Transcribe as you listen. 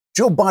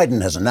Joe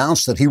Biden has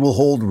announced that he will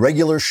hold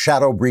regular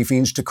shadow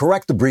briefings to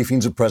correct the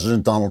briefings of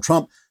President Donald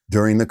Trump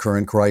during the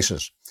current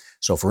crisis.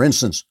 So, for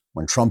instance,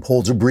 when Trump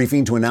holds a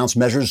briefing to announce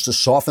measures to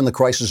soften the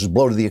crisis's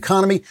blow to the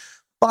economy,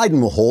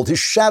 Biden will hold his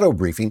shadow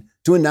briefing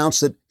to announce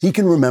that he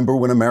can remember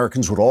when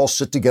Americans would all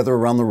sit together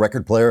around the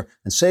record player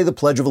and say the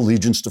Pledge of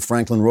Allegiance to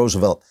Franklin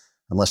Roosevelt,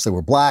 unless they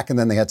were black and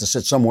then they had to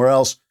sit somewhere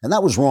else, and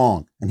that was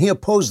wrong, and he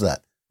opposed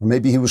that, or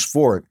maybe he was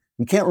for it.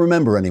 He can't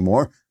remember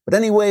anymore, but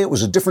anyway, it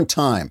was a different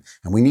time,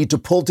 and we need to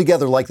pull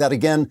together like that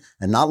again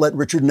and not let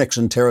Richard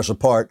Nixon tear us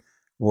apart,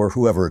 or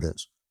whoever it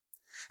is.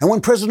 And when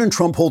President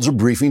Trump holds a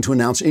briefing to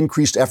announce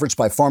increased efforts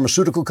by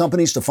pharmaceutical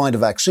companies to find a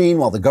vaccine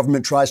while the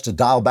government tries to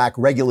dial back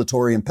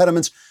regulatory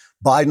impediments,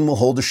 Biden will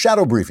hold a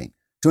shadow briefing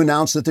to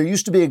announce that there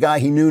used to be a guy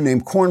he knew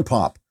named Corn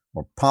Pop,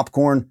 or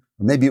Popcorn,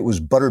 or maybe it was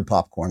buttered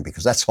popcorn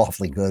because that's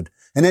awfully good.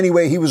 And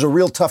anyway, he was a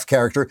real tough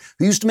character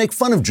who used to make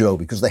fun of Joe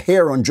because the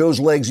hair on Joe's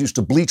legs used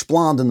to bleach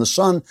blonde in the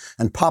sun,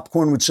 and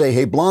Popcorn would say,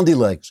 "Hey, blondie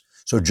legs."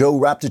 So Joe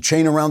wrapped a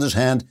chain around his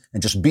hand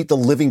and just beat the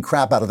living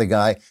crap out of the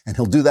guy, and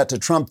he'll do that to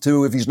Trump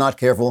too if he's not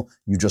careful.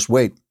 You just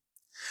wait.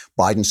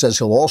 Biden says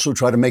he'll also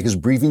try to make his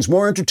briefings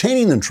more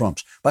entertaining than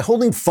Trump's by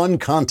holding fun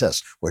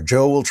contests where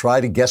Joe will try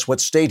to guess what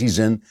state he's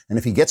in, and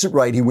if he gets it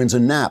right, he wins a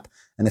nap.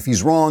 And if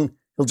he's wrong,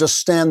 he'll just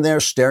stand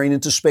there staring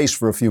into space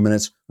for a few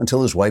minutes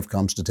until his wife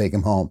comes to take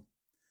him home.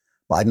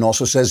 Biden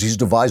also says he's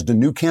devised a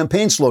new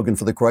campaign slogan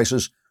for the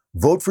crisis: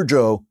 vote for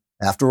Joe.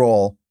 After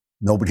all,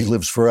 nobody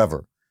lives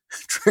forever.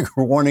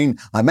 Trigger warning,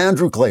 I'm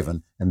Andrew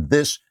Klavan, and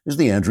this is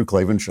The Andrew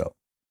Klavan Show.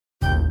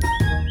 I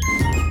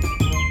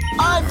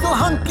feel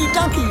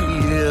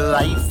hunky-dunky,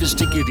 life is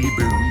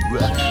tickety-boo.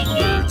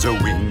 Birds are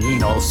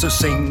winging, also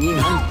singing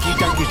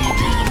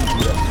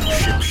hunky-dunky-doo.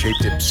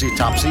 Ship-shaped,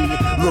 ipsy-topsy,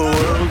 the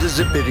world is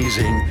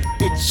zippity-zing.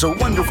 It's a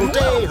wonderful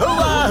day,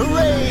 hurrah,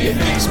 hooray! It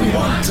makes me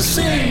want to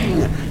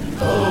sing.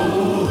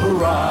 Oh,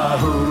 hurrah,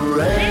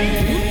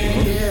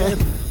 hooray!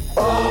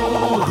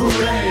 Oh,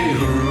 hooray,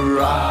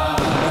 hurrah!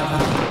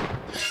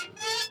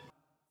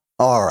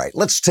 All right,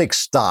 let's take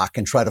stock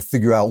and try to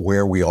figure out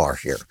where we are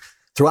here.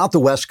 Throughout the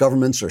West,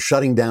 governments are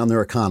shutting down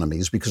their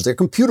economies because their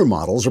computer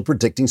models are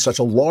predicting such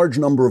a large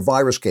number of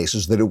virus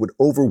cases that it would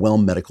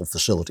overwhelm medical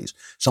facilities.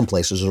 Some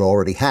places it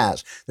already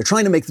has. They're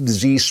trying to make the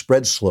disease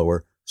spread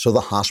slower so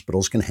the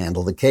hospitals can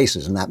handle the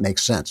cases, and that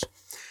makes sense.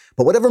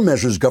 But whatever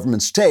measures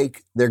governments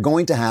take, they're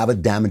going to have a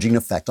damaging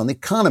effect on the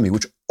economy,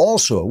 which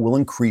also will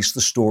increase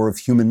the store of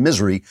human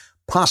misery,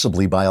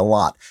 possibly by a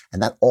lot.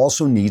 And that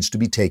also needs to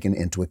be taken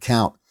into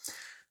account.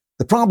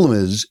 The problem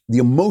is the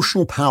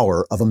emotional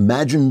power of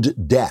imagined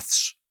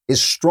deaths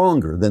is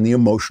stronger than the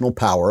emotional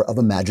power of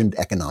imagined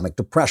economic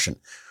depression,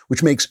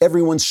 which makes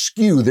everyone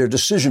skew their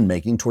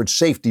decision-making towards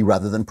safety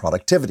rather than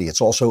productivity.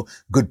 It's also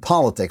good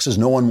politics, as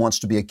no one wants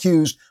to be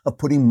accused of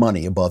putting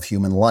money above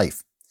human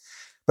life.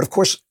 But of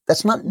course,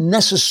 that's not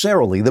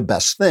necessarily the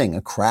best thing.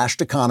 A crashed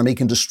economy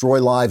can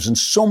destroy lives in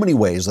so many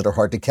ways that are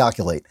hard to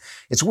calculate.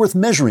 It's worth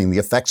measuring the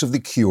effects of the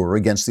cure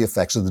against the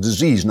effects of the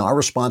disease, and our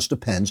response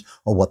depends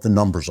on what the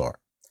numbers are.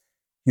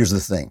 Here's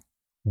the thing.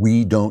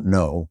 We don't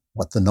know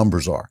what the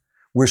numbers are.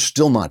 We're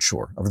still not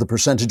sure of the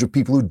percentage of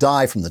people who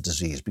die from the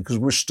disease because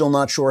we're still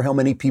not sure how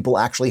many people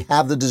actually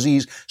have the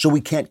disease, so we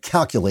can't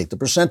calculate the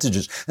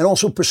percentages. And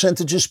also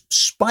percentages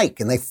spike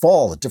and they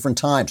fall at different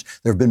times.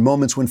 There have been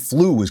moments when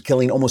flu was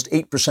killing almost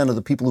 8% of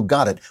the people who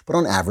got it, but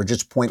on average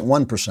it's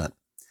 0.1%.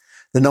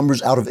 The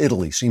numbers out of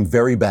Italy seem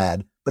very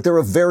bad, but they're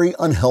a very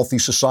unhealthy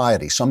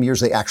society. Some years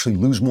they actually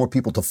lose more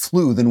people to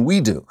flu than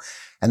we do.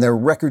 And their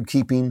record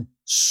keeping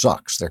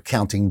sucks. They're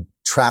counting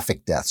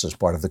traffic deaths as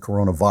part of the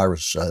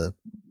coronavirus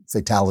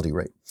fatality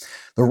rate.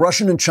 The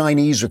Russian and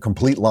Chinese are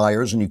complete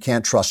liars, and you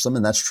can't trust them,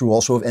 and that's true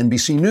also of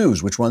NBC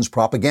News, which runs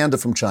propaganda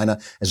from China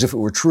as if it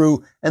were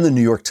true, and the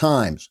New York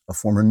Times, a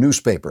former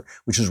newspaper,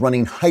 which is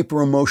running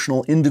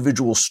hyper-emotional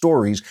individual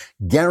stories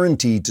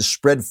guaranteed to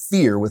spread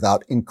fear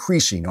without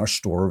increasing our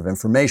store of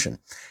information.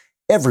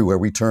 Everywhere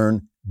we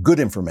turn, good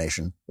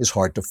information is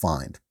hard to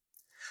find.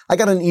 I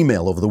got an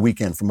email over the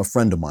weekend from a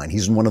friend of mine.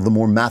 He's in one of the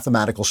more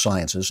mathematical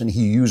sciences, and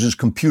he uses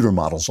computer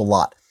models a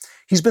lot.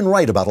 He's been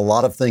right about a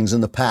lot of things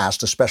in the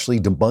past, especially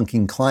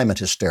debunking climate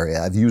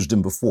hysteria. I've used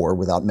him before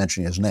without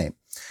mentioning his name.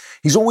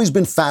 He's always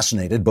been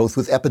fascinated both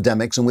with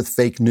epidemics and with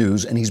fake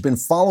news, and he's been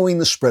following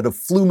the spread of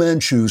Flu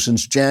Manchu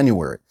since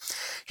January.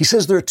 He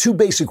says there are two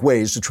basic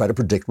ways to try to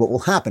predict what will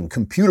happen: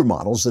 computer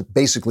models that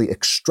basically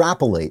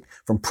extrapolate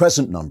from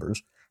present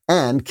numbers,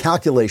 and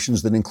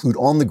calculations that include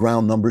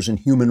on-the-ground numbers and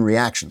human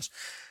reactions.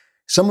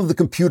 Some of the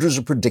computers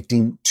are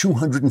predicting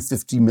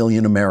 250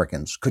 million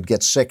Americans could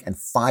get sick and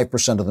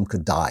 5% of them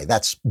could die.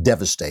 That's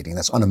devastating.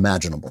 That's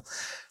unimaginable.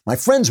 My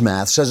friend's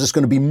math says it's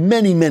going to be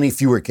many, many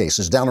fewer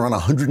cases, down around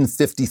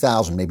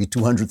 150,000, maybe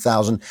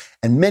 200,000,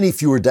 and many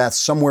fewer deaths,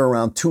 somewhere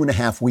around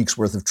 2.5 weeks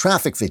worth of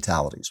traffic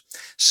fatalities.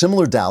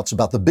 Similar doubts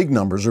about the big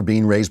numbers are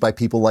being raised by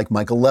people like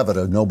Michael Levitt,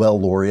 a Nobel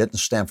laureate and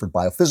Stanford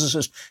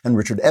biophysicist, and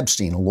Richard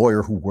Epstein, a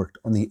lawyer who worked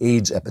on the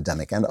AIDS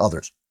epidemic, and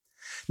others.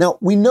 Now,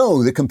 we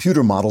know the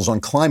computer models on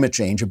climate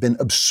change have been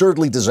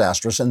absurdly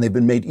disastrous, and they've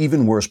been made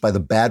even worse by the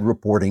bad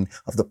reporting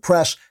of the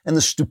press and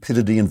the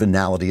stupidity and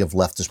venality of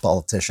leftist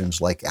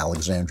politicians like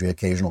Alexandria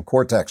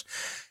Ocasio-Cortez.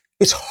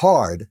 It's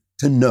hard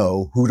to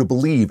know who to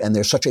believe, and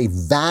there's such a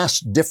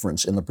vast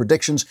difference in the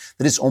predictions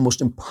that it's almost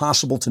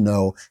impossible to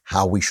know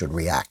how we should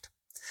react.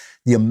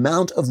 The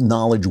amount of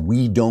knowledge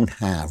we don't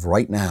have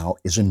right now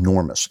is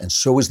enormous, and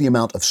so is the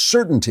amount of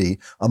certainty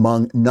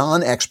among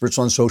non-experts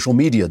on social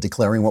media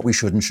declaring what we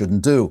should and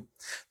shouldn't do.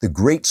 The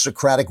great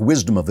Socratic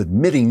wisdom of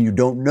admitting you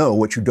don't know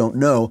what you don't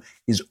know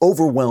is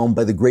overwhelmed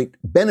by the great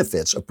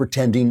benefits of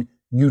pretending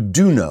you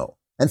do know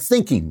and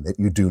thinking that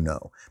you do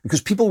know,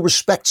 because people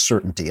respect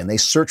certainty and they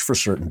search for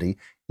certainty,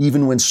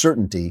 even when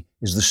certainty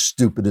is the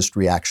stupidest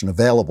reaction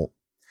available.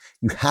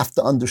 You have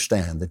to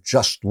understand that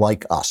just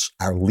like us,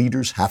 our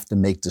leaders have to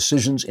make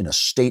decisions in a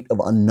state of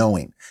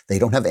unknowing. They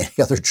don't have any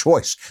other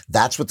choice.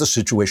 That's what the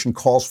situation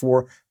calls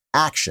for,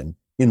 action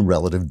in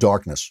relative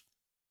darkness.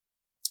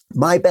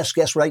 My best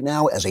guess right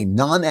now, as a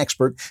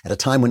non-expert at a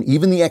time when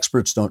even the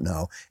experts don't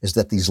know, is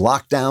that these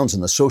lockdowns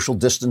and the social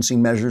distancing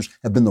measures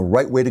have been the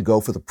right way to go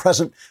for the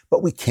present,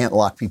 but we can't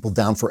lock people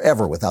down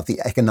forever without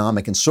the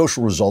economic and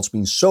social results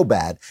being so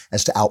bad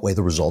as to outweigh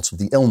the results of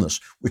the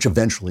illness, which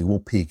eventually will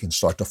peak and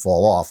start to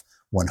fall off,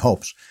 one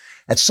hopes.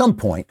 At some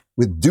point,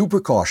 with due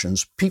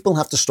precautions, people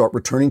have to start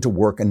returning to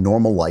work and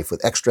normal life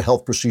with extra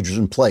health procedures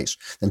in place.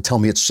 Then tell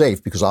me it's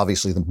safe, because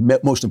obviously the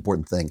most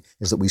important thing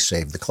is that we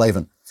save the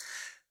Klavan.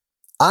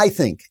 I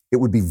think it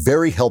would be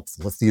very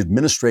helpful if the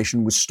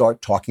administration would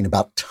start talking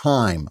about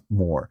time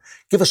more.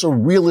 Give us a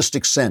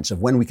realistic sense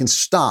of when we can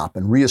stop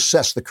and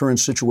reassess the current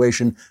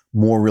situation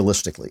more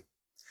realistically.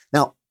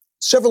 Now,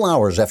 several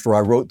hours after I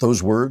wrote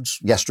those words,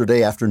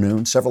 yesterday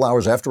afternoon,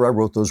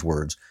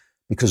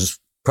 because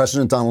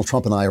President Donald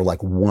Trump and I are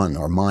like one,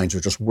 our minds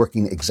are just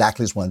working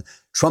exactly as one,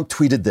 Trump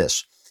tweeted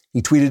this.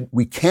 He tweeted,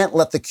 "We can't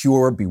let the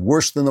cure be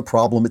worse than the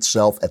problem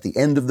itself. At the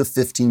end of the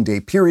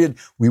 15-day period,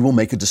 we will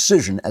make a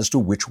decision as to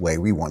which way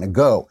we want to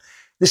go."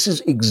 This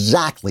is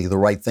exactly the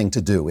right thing to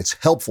do. It's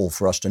helpful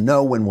for us to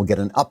know when we'll get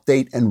an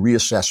update and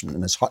reassessment,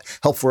 and it's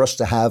helpful for us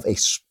to have a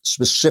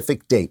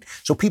specific date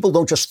so people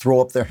don't just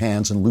throw up their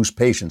hands and lose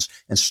patience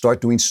and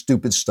start doing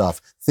stupid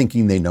stuff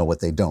thinking they know what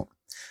they don't.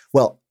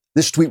 Well,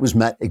 this tweet was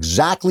met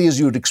exactly as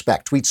you would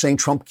expect. Tweet saying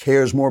Trump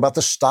cares more about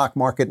the stock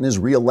market and his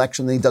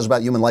re-election than he does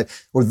about human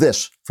life. Or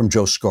this from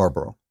Joe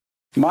Scarborough.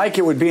 Mike,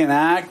 it would be an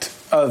act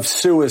of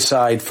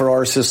suicide for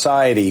our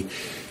society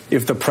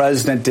if the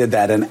president did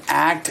that. An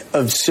act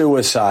of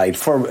suicide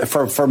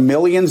for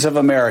millions of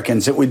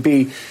Americans. It would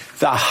be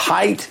the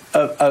height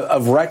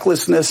of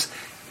recklessness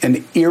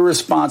and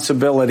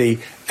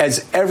irresponsibility,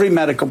 as every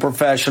medical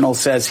professional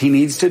says he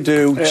needs to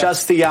do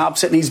just the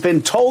opposite. And he's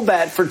been told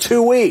that for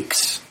 2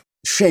 weeks.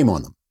 Shame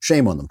on them.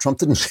 Shame on them. Trump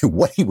didn't say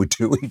what he would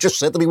do. He just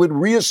said that he would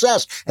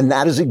reassess. And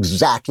that is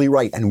exactly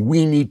right. And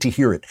we need to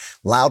hear it.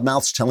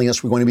 Loudmouths telling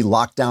us we're going to be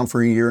locked down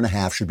for a year and a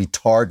half should be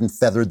tarred and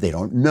feathered. They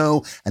don't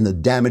know. And the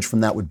damage from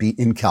that would be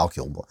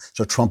incalculable.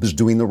 So Trump is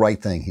doing the right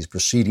thing. He's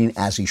proceeding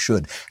as he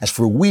should. As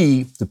for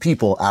we, the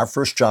people, our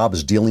first job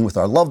is dealing with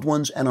our loved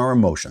ones and our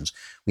emotions.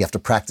 We have to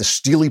practice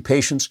steely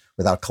patience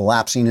without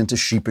collapsing into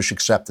sheepish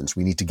acceptance.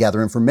 We need to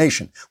gather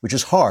information, which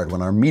is hard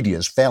when our media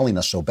is failing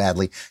us so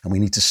badly, and we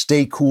need to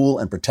stay cool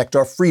and protect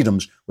our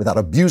freedoms without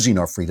abusing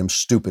our freedoms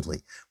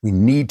stupidly. We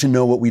need to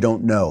know what we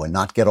don't know and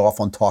not get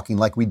off on talking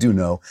like we do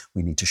know.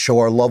 We need to show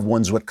our loved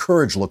ones what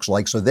courage looks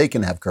like so they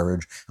can have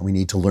courage, and we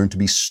need to learn to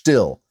be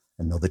still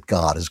and know that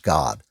God is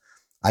God.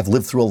 I've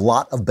lived through a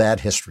lot of bad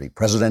history,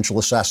 presidential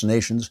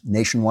assassinations,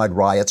 nationwide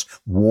riots,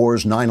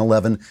 wars,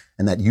 9/11,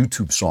 and that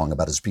YouTube song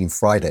about it being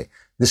Friday.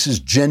 This is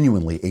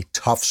genuinely a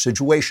tough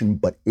situation,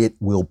 but it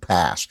will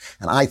pass.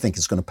 And I think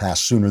it's going to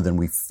pass sooner than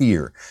we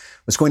fear.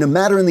 What's going to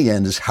matter in the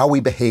end is how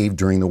we behave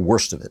during the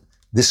worst of it.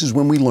 This is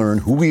when we learn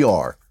who we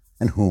are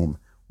and whom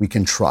we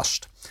can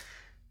trust.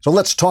 So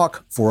let's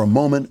talk for a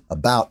moment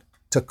about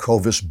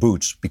Tecovas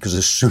boots, because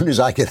as soon as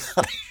I get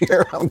out of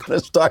here, I'm going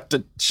to start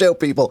to show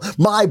people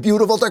my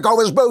beautiful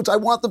Tecovas boots. I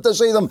want them to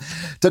see them.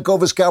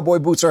 Tecovas cowboy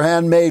boots are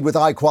handmade with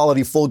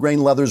high-quality,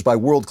 full-grain leathers by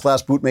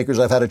world-class boot makers.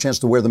 I've had a chance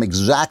to wear them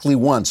exactly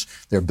once.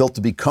 They're built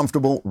to be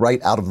comfortable right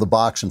out of the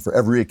box and for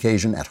every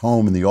occasion, at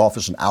home, in the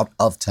office, and out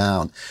on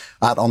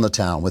the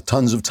town. With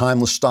tons of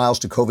timeless styles,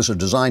 Tecovas are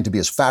designed to be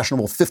as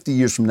fashionable 50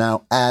 years from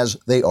now as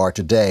they are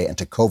today. And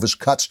Tecovas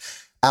cuts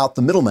out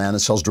the middleman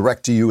and sells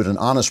direct to you at an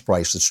honest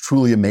price. It's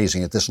truly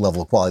amazing at this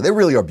level of quality. They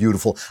really are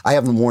beautiful. I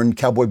haven't worn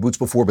cowboy boots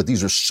before, but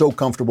these are so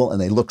comfortable and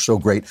they look so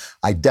great.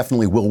 I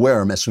definitely will wear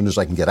them as soon as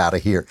I can get out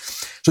of here.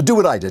 So do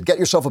what I did. Get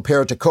yourself a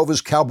pair of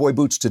Tecovas cowboy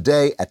boots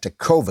today at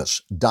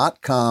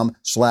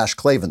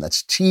tecovas.com/Klavan.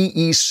 That's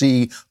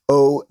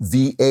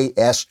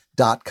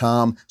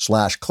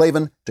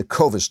TECOVAS.com/Klavan,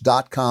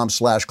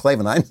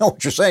 tecovas.com/Klavan. I know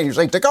what you're saying. You're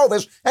saying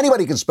Tecovas.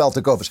 Anybody can spell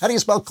Tecovas. How do you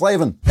spell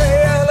Klavan?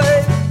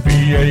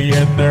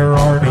 And there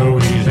are no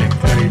E's in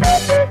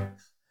Klavan.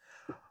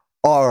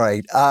 All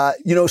right.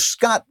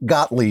 Scott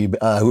Gottlieb,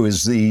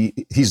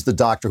 he's the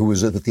doctor who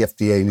was at the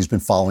FDA, and he's been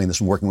following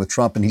this and working with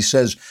Trump. And he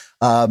says,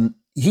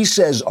 he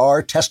says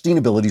our testing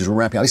abilities are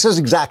ramping up. He says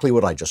exactly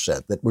what I just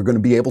said, that we're going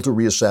to be able to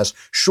reassess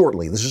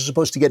shortly. This is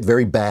supposed to get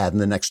very bad in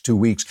the next 2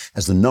 weeks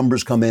as the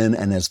numbers come in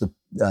and as the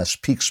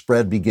peak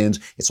spread begins.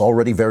 It's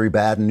already very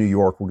bad in New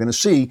York. We're going to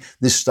see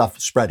this stuff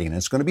spreading, and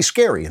it's going to be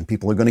scary, and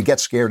people are going to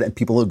get scared, and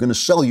people are going to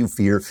sell you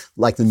fear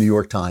like the New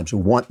York Times, who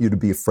want you to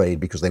be afraid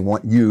because they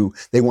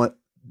want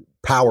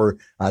power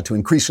to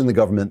increase in the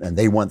government, and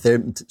they want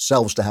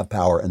themselves to have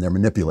power, and they're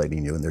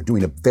manipulating you, and they're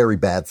doing a very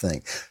bad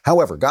thing.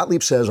 However,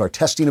 Gottlieb says our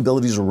testing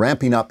abilities are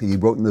ramping up. He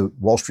wrote in the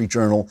Wall Street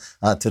Journal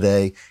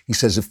today. He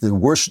says if the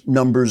worst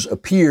numbers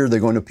appear,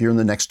 they're going to appear in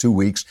the next 2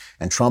 weeks,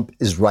 and Trump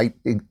is right,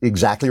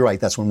 exactly right.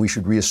 That's when we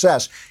should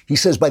reassess. He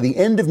says by the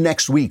end of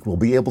next week, we'll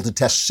be able to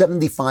test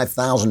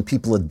 75,000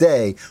 people a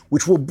day,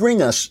 which will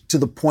bring us to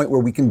the point where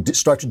we can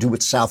start to do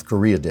what South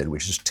Korea did,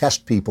 which is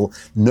test people,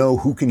 know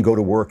who can go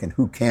to work and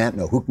who can't,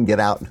 know who can get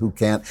out and who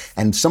can't.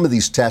 And some of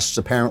these tests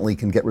apparently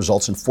can get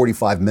results in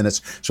 45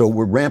 minutes. So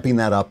we're ramping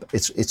that up.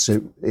 It's a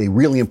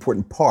really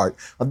important part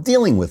of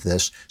dealing with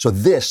this. So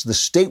the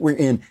state we're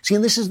in, see,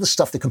 and this is the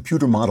stuff the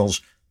computer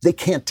models, they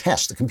can't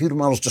test. The computer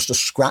models just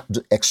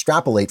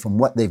extrapolate from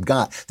what they've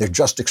got. They're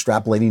just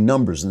extrapolating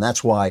numbers. And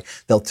that's why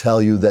they'll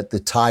tell you that the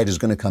tide is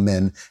going to come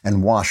in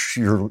and wash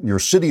your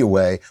city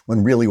away,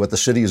 when really what the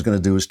city is going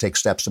to do is take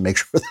steps to make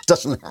sure that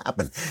doesn't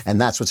happen. And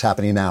that's what's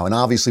happening now. And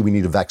obviously we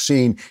need a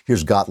vaccine.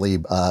 Here's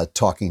Gottlieb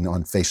talking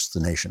on Face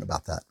the Nation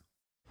about that.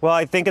 Well,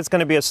 I think it's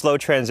going to be a slow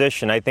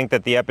transition. I think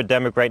that the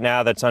epidemic right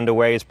now that's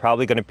underway is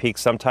probably going to peak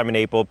sometime in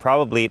April,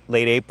 probably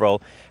late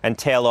April, and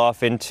tail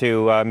off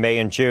into May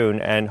and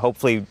June. And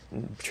hopefully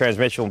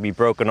transmission will be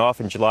broken off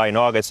in July and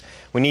August.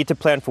 We need to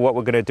plan for what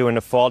we're going to do in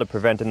the fall to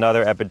prevent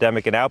another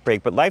epidemic and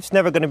outbreak. But life's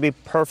never going to be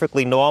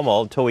perfectly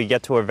normal until we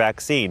get to a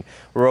vaccine.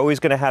 We're always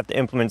going to have to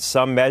implement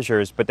some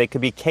measures, but they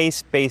could be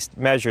case-based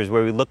measures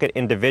where we look at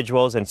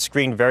individuals and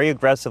screen very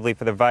aggressively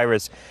for the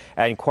virus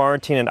and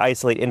quarantine and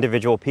isolate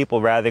individual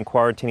people rather than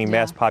quarantine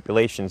mass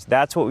populations.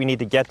 That's what we need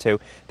to get to.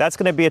 That's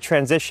going to be a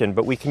transition,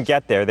 but we can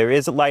get there. There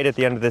is a light at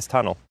the end of this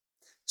tunnel.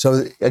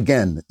 So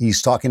again,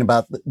 he's talking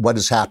about what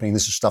is happening.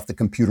 This is stuff that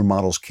computer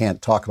models can't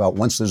talk about.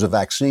 Once there's a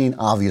vaccine,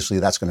 obviously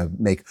that's going to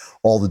make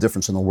all the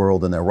difference in the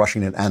world, and they're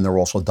rushing it, and they're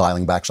also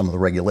dialing back some of the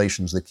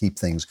regulations that keep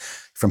things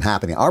from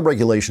happening. Our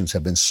regulations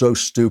have been so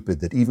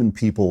stupid that even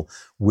people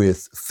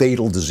with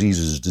fatal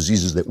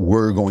diseases that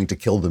were going to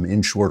kill them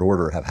in short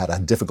order, have had a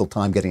difficult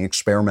time getting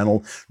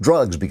experimental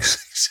drugs because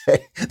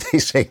they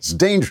say it's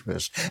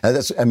dangerous.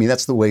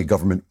 That's the way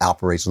government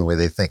operates and the way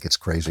they think. It's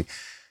crazy.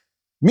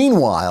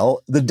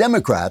 Meanwhile, the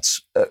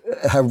Democrats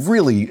have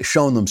really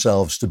shown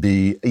themselves to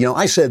be,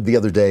 I said the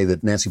other day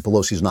that Nancy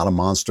Pelosi is not a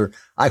monster.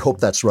 I hope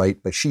that's right,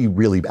 but she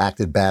really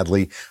acted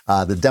badly.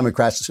 The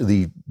Democrats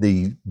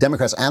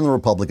and the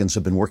Republicans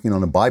have been working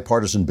on a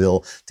bipartisan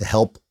bill to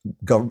help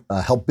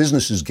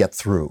businesses get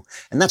through.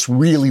 And that's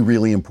really,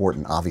 really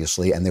important,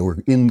 obviously. And they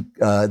were in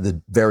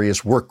the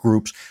various work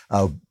groups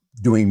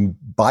doing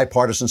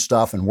bipartisan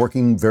stuff and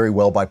working very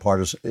well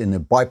in a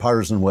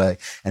bipartisan way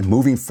and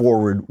moving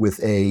forward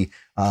with a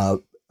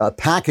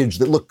package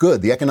that looked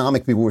good. The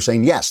economic people were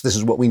saying, yes, this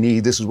is what we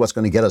need. This is what's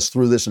going to get us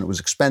through this. And it was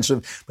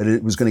expensive, but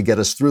it was going to get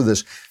us through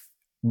this.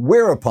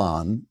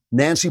 Whereupon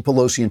Nancy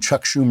Pelosi and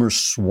Chuck Schumer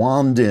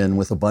swanned in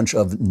with a bunch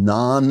of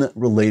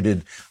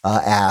non-related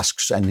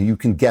asks, and you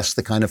can guess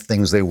the kind of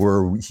things they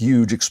were: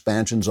 huge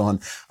expansions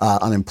on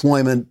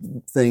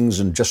unemployment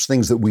things, and just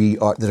things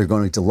that are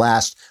going to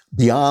last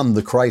beyond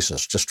the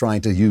crisis, just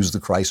trying to use the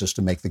crisis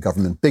to make the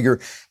government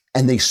bigger.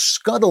 And they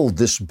scuttled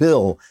this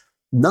bill,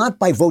 not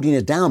by voting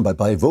it down, but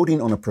by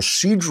voting on a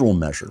procedural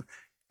measure.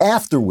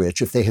 After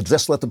which, if they had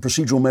just let the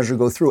procedural measure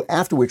go through,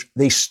 after which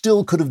they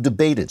still could have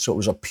debated. So it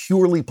was a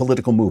purely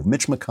political move.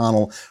 Mitch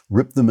McConnell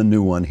ripped them a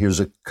new one. Here's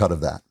a cut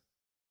of that.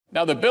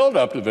 Now, the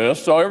buildup to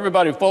this, so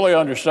everybody fully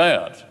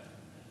understands,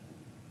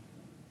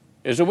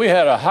 is that we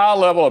had a high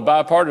level of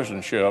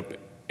bipartisanship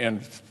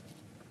in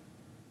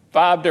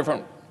 5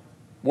 different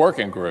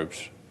working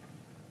groups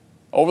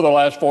over the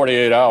last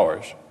 48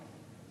 hours,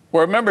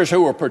 where members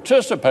who were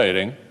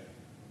participating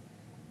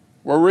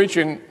were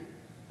reaching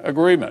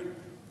agreement.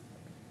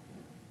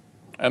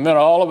 And then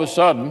all of a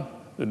sudden,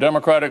 the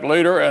Democratic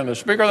leader and the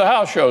Speaker of the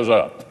House shows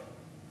up.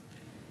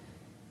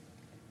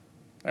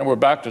 And we're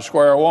back to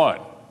square one.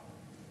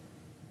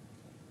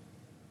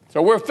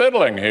 So we're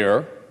fiddling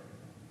here,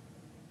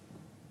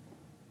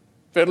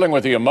 fiddling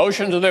with the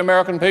emotions of the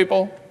American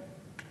people,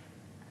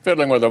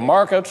 fiddling with the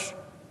markets,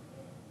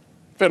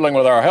 fiddling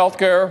with our health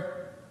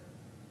care.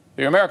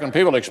 The American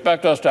people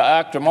expect us to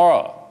act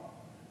tomorrow.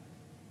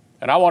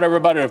 And I want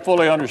everybody to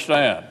fully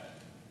understand,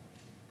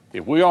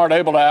 if we aren't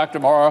able to act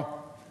tomorrow,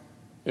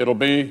 it'll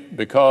be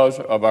because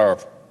of our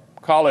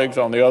colleagues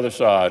on the other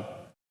side.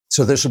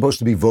 So they're supposed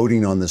to be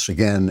voting on this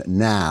again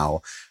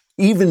now.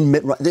 Even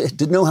Mitt Romney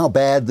didn't know how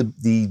bad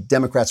the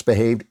Democrats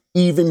behaved.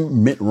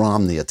 Even Mitt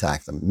Romney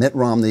attacked them. Mitt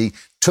Romney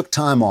took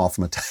time off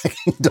from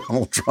attacking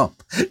Donald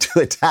Trump to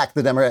attack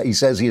the Democrat. He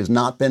says he has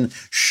not been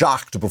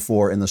shocked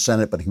before in the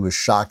Senate, but he was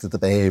shocked at the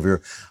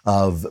behavior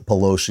of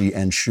Pelosi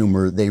and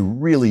Schumer. They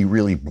really,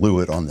 really blew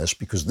it on this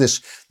because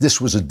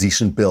this was a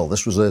decent bill.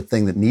 This was a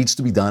thing that needs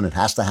to be done. It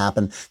has to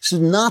happen. This is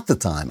not the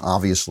time,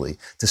 obviously,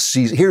 to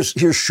seize. Here's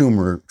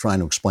Schumer trying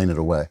to explain it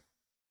away.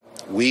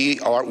 We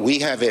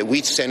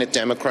Senate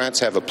Democrats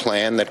have a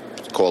plan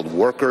that's called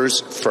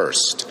Workers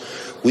First.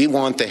 We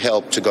want the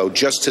help to go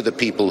just to the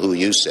people who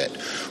you said,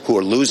 who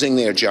are losing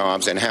their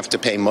jobs and have to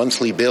pay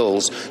monthly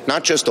bills,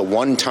 not just a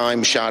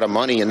one-time shot of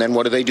money. And then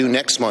what do they do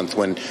next month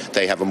when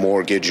they have a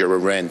mortgage or a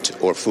rent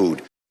or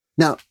food?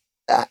 Now,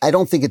 I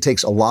don't think it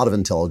takes a lot of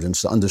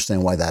intelligence to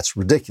understand why that's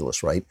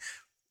ridiculous, right?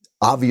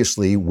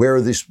 Obviously, where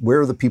are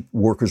the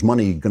workers'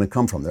 money going to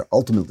come from? They're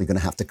ultimately going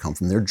to have to come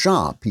from their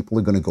job. People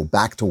are going to go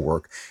back to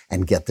work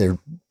and get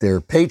their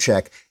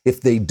paycheck.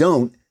 If they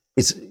don't,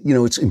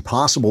 it's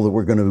impossible that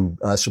we're going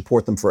to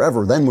support them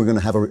forever. Then we're going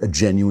to have a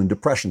genuine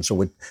depression. So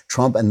what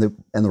Trump and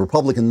the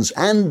Republicans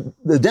and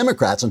the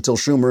Democrats, until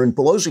Schumer and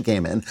Pelosi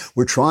came in,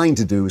 were trying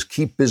to do is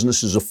keep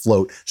businesses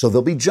afloat. So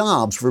there'll be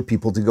jobs for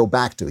people to go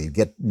back to. You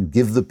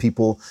give the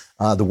people,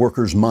 the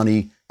workers,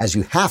 money as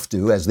you have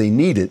to, as they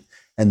need it.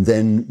 And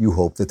then you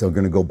hope that they're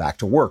going to go back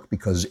to work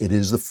because it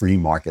is the free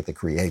market that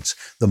creates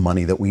the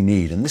money that we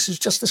need. And this is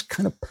just this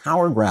kind of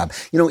power grab.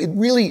 It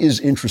really is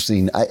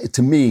interesting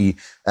to me,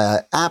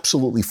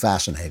 absolutely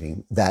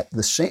fascinating that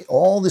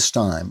all this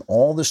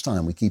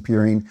time we keep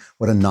hearing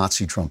what a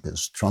Nazi Trump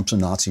is. Trump's a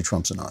Nazi.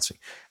 Trump's a Nazi.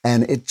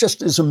 And it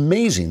just is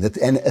amazing that,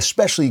 and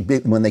especially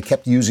when they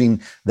kept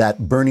using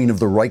that burning of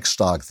the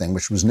Reichstag thing,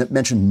 which was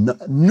mentioned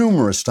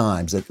numerous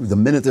times, that the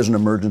minute there's an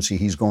emergency,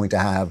 he's going to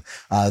have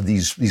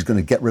he's going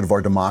to get rid of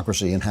our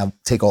democracy and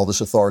take all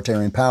this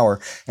authoritarian power.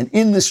 And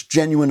in this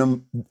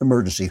genuine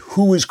emergency,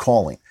 who is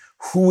calling?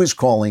 Who is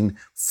calling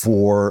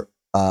for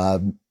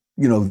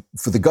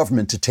for the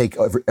government to take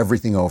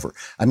everything over?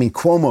 I mean,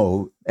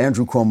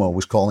 Andrew Cuomo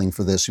was calling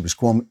for this.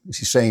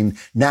 He's saying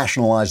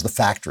nationalize the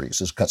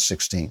factories is cut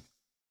 16.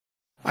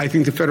 I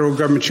think the federal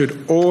government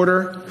should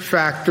order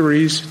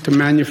factories to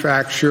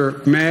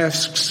manufacture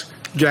masks,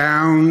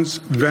 gowns,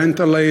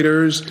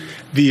 ventilators,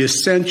 the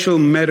essential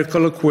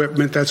medical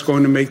equipment that's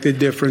going to make the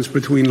difference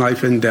between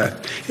life and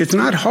death. It's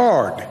not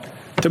hard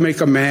to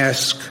make a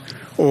mask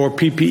or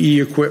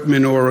PPE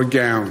equipment or a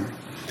gown,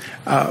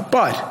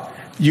 but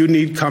you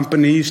need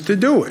companies to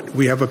do it.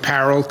 We have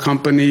apparel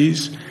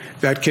companies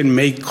that can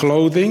make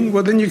clothing.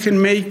 Well, then you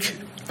can make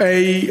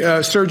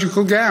a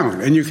surgical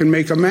gown and you can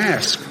make a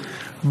mask.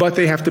 But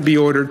they have to be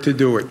ordered to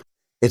do it.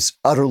 It's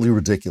utterly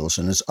ridiculous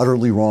and it's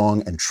utterly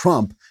wrong. And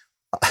Trump,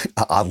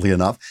 oddly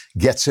enough,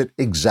 gets it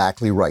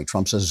exactly right.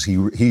 Trump says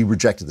he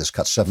rejected this,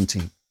 cut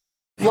 17.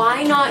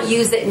 Why not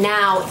use it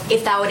now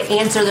if that would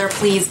answer their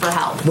pleas for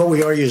help? Well,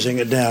 we are using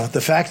it now.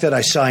 The fact that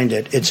I signed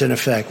it, it's in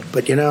effect.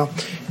 But,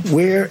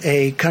 we're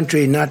a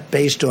country not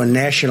based on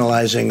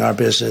nationalizing our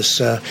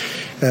business.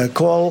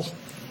 Call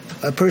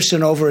a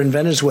person over in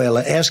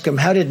Venezuela, ask them,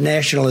 how did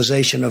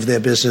nationalization of their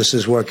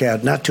businesses work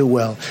out? Not too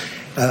well.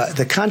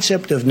 The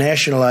concept of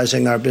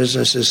nationalizing our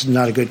business is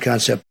not a good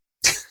concept.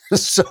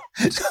 So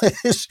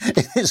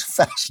it is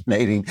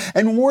fascinating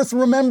and worth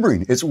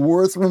remembering. It's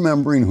worth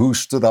remembering who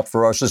stood up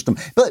for our system.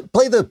 But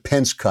play the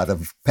Pence cut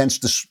of Pence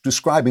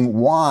describing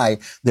why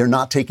they're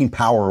not taking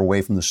power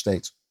away from the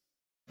states.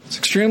 It's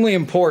extremely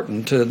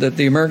important that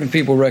the American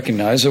people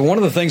recognize that one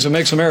of the things that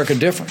makes America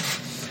different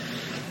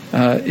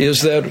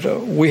is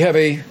that we have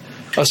a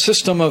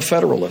system of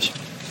federalism,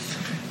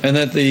 and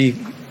that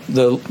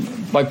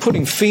by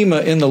putting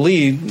FEMA in the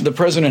lead, the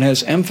president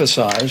has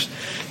emphasized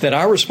that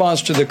our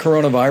response to the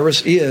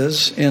coronavirus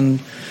is in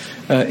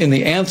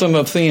the anthem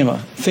of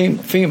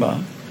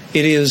FEMA.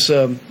 It is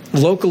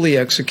locally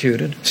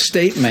executed,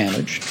 state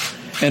managed,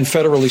 and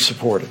federally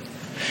supported.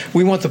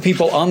 We want the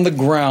people on the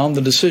ground,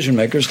 the decision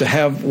makers, to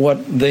have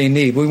what they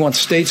need. We want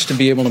states to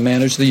be able to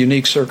manage the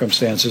unique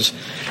circumstances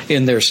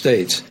in their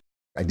states.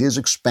 Ideas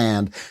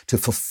expand to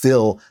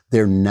fulfill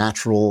their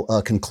natural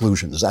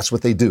conclusions. That's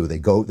what they do. They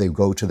go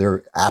to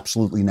their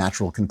absolutely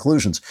natural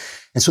conclusions.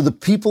 And so the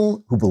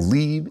people who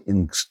believe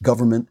in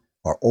government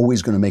are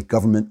always going to make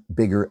government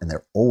bigger, and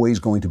they're always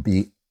going to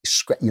be,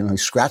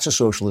 scratch a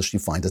socialist, you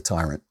find a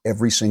tyrant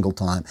every single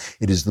time.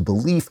 It is the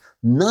belief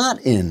not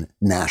in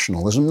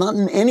nationalism, not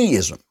in any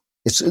ism.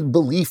 It's a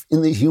belief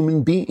in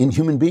human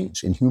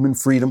beings, in human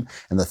freedom,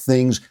 and the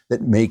things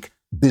that make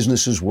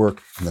businesses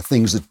work and the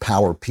things that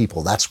power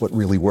people. That's what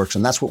really works.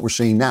 And that's what we're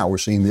seeing now. We're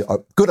seeing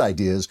the good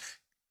ideas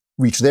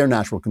reach their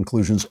natural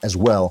conclusions as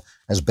well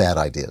as bad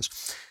ideas.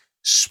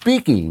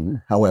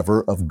 Speaking,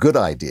 however, of good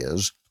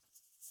ideas,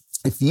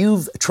 if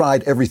you've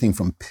tried everything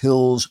from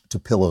pills to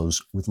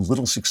pillows with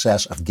little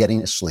success of getting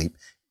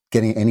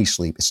any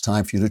sleep, it's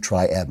time for you to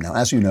try Ebb. Now,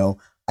 as you know,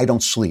 I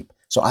don't sleep,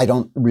 so I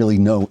don't really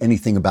know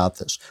anything about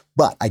this.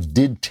 But I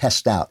did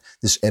test out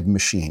this Ebb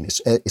machine.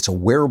 It's a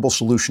wearable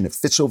solution. It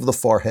fits over the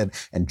forehead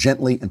and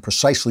gently and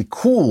precisely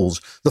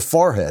cools the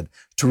forehead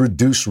to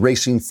reduce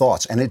racing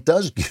thoughts. And it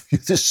does give you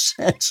this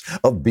sense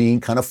of being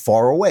kind of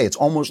far away. It's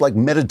almost like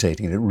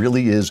meditating. It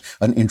really is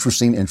an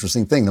interesting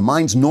thing. The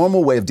mind's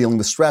normal way of dealing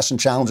with stress and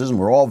challenges, and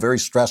we're all very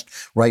stressed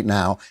right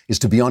now, is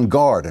to be on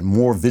guard and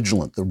more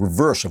vigilant, the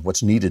reverse of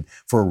what's needed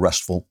for a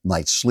restful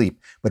night's sleep.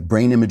 But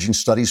brain imaging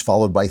studies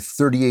followed by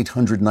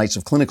 3,800 nights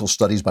of clinical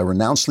studies by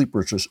renowned sleep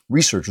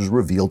researchers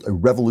revealed a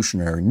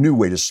revolutionary new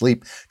way to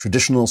sleep.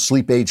 Traditional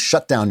sleep aids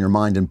shut down your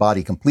mind and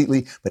body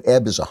completely, but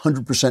Ebb is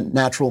 100%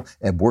 natural.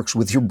 Ebb works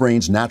with your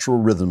brain's natural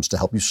rhythms to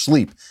help you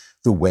sleep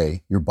the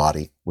way your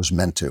body was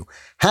meant to.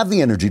 Have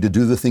the energy to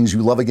do the things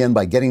you love again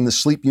by getting the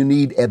sleep you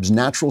need. Ebb's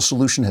natural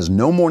solution has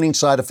no morning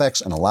side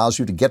effects and allows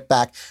you to get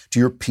back to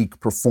your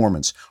peak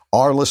performance.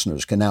 Our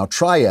listeners can now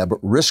try Ebb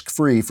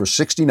risk-free for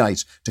 60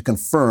 nights to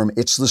confirm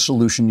it's the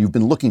solution you've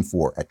been looking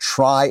for at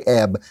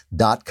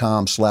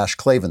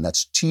tryebb.com/Klavan.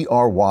 That's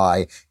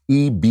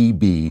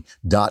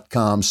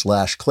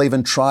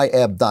TRYEBB.com/Klavan.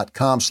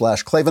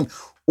 Tryebb.com/Klavan.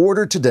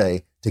 Order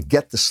today to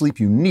get the sleep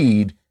you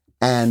need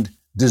and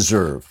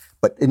deserve.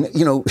 But, now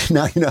you know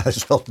how to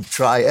spell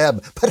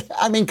Tryebb. But,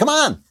 I mean, come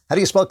on. How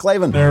do you spell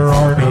Klavan? There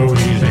are no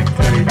E's in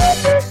Klavan.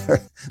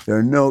 There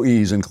are no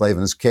E's in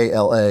Klavan. It's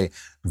Klavan.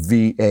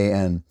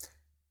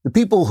 The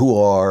people who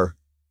are,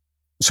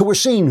 so we're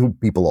seeing who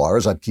people are,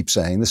 as I keep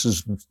saying.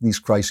 These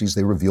crises,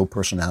 they reveal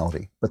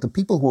personality. But the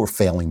people who are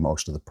failing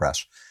most of the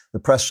press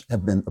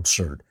have been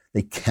absurd.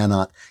 They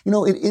cannot,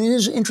 it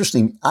is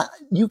interesting.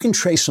 You can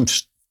trace some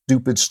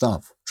stupid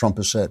stuff Trump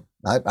has said.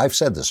 I've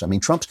said this. I mean,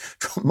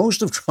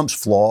 most of Trump's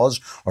flaws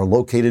are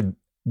located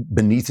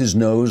beneath his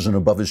nose and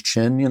above his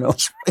chin,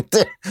 it's right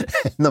there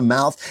in the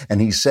mouth. And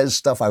he says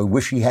stuff I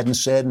wish he hadn't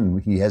said.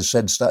 And he has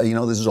said stuff,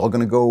 this is all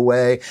going to go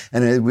away.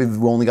 And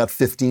we've only got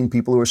 15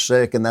 people who are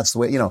sick. And that's the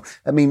way,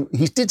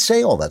 he did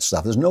say all that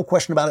stuff. There's no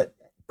question about it.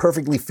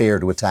 Perfectly fair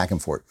to attack him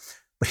for it.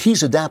 But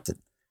he's adapted.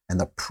 And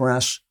the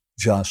press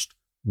just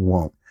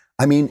won't.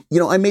 I mean,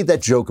 I made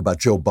that joke about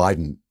Joe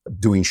Biden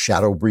doing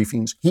shadow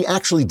briefings. He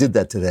actually did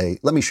that today.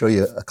 Let me show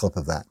you a clip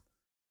of that.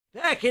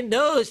 Back in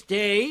those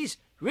days,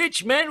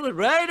 rich men would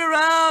ride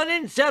around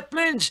in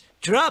Zeppelins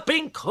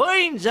dropping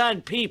coins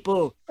on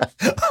people.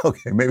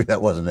 Okay, maybe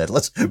that wasn't it.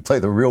 Let's play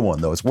the real one,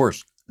 though. It's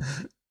worse.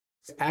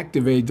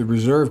 Activate the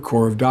reserve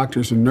corps of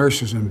doctors and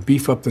nurses and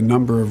beef up the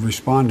number of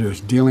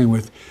responders dealing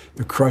with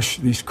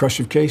these crush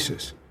of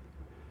cases.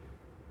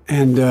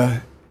 And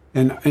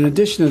in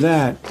addition to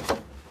that,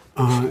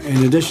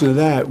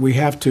 we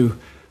have to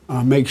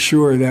make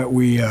sure that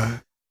we.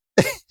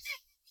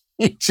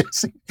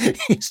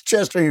 He's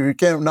gesturing. You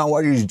can't know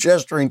why he's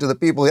gesturing to the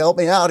people. Help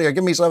me out here.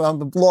 Give me some.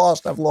 I'm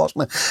lost. I've lost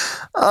my.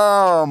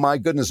 Oh my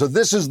goodness! So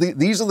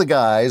these are the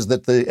guys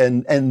that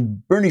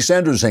and Bernie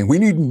Sanders is saying we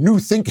need new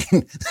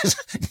thinking.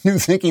 New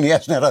thinking. He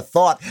hasn't had a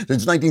thought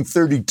since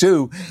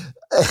 1932.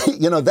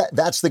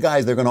 That's the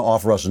guys they're going to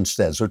offer us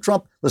instead. So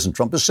Trump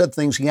has said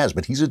things he has,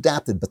 but he's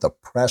adapted. But the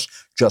press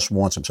just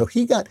wants him. So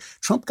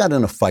Trump got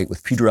in a fight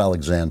with Peter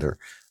Alexander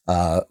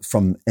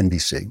from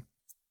NBC.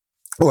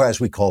 Or as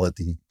we call it,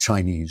 the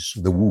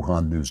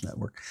Wuhan News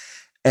Network.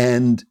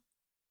 And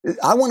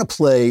I want to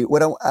play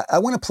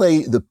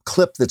the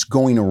clip that's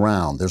going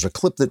around. There's a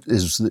clip that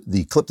is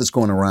the clip that's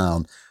going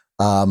around,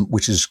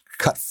 which is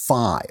cut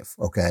 5,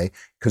 okay?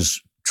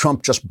 Because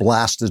Trump just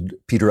blasted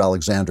Peter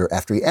Alexander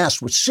after he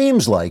asked what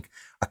seems like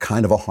a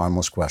kind of a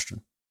harmless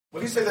question. What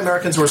do you say the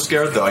Americans were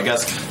scared, though? I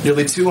guess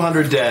nearly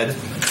 200 dead,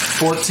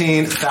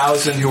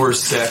 14,000 who are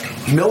sick,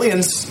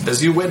 millions,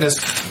 as you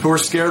witnessed, who are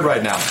scared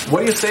right now.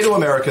 What do you say to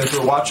Americans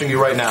who are watching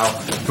you right now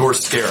who are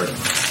scared?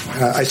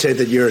 I say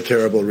that you're a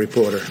terrible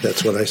reporter.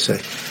 That's what I say.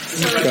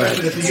 Go ahead.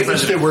 I think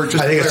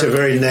it's a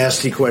very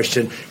nasty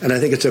question, and I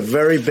think it's a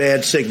very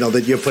bad signal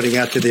that you're putting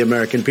out to the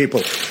American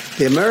people.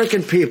 The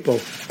American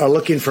people are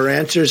looking for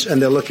answers, and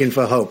they're looking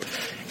for hope.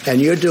 And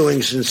you're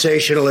doing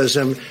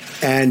sensationalism,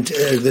 and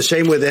the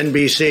same with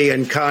NBC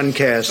and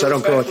Comcast. I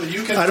don't call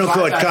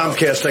it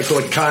Comcast. I call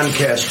it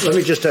Comcast. Let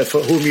me just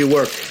for whom you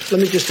work. Let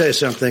me just tell you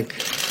something.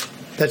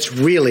 That's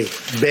really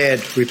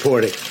bad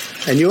reporting.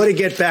 And you ought to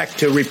get back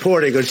to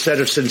reporting instead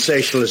of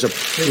sensationalism.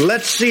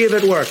 Let's see if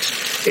it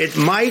works. It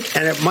might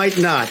and it might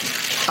not.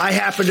 I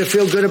happen to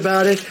feel good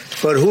about it,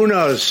 but who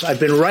knows? I've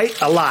been right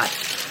a lot.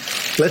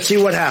 Let's see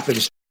what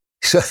happens.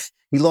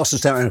 He lost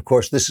his temper, and of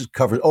course, this is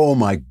covered. Oh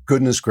my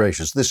goodness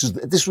gracious!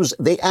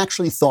 They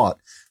actually thought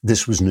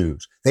this was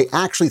news. They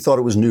actually thought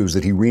it was news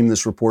that he reamed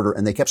this reporter,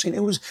 and they kept saying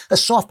it was a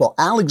softball.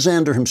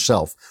 Alexander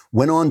himself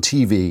went on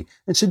TV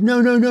and said, "No,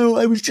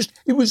 it was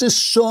a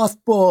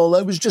softball.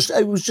 I was just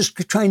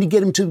trying to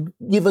get him to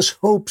give us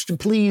hopes, to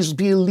please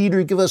be a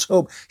leader, give us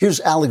hope." Here's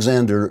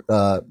Alexander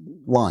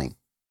lying.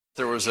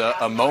 There was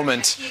a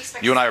moment,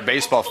 you and I are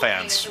baseball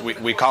fans,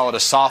 we call it a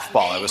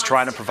softball. It was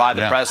trying to provide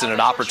the president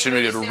an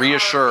opportunity to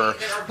reassure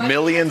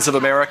millions of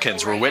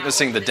Americans. We're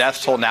witnessing the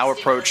death toll now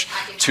approach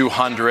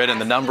 200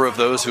 and the number of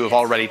those who have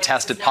already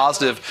tested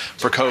positive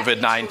for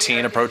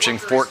COVID-19 approaching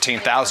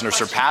 14,000 or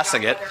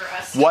surpassing it.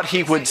 What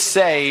he would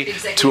say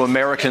to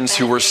Americans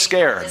who were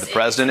scared. The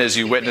president, as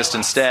you witnessed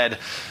instead,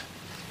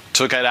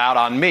 took it out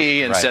on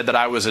me and said that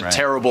I was a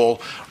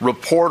terrible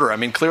reporter. I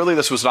mean, clearly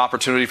this was an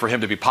opportunity for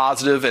him to be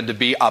positive and to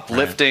be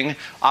uplifting,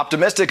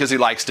 optimistic as he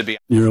likes to be.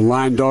 You're a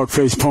lying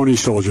dog-faced pony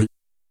soldier.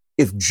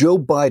 If Joe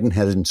Biden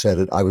hadn't said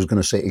it, I was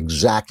going to say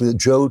exactly that.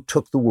 Joe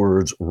took the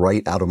words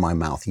right out of my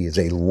mouth. He is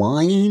a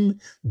lying,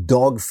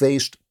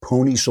 dog-faced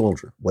pony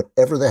soldier.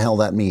 Whatever the hell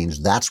that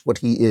means, that's what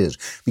he is.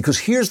 Because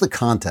here's the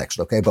context,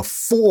 okay?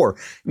 Before,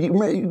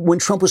 when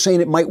Trump was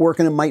saying it might work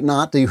and it might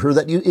not, you heard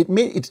that?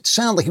 It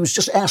sounded like he was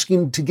just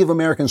asking to give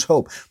Americans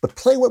hope. But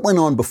play what went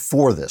on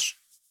before this.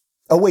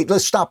 Oh, wait,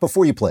 let's stop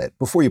before you play it.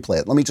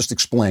 Let me just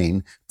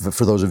explain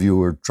for those of you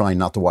who are trying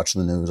not to watch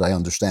the news. I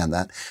understand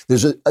that.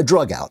 There's a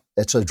drug out.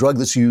 It's a drug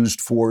that's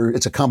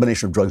it's a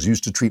combination of drugs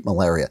used to treat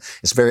malaria.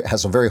 It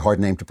has a very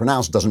hard name to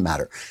pronounce. It doesn't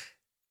matter.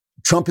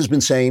 Trump has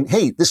been saying,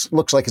 hey, this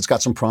looks like it's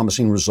got some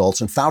promising results.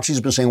 And Fauci's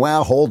been saying,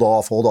 well, hold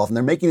off. And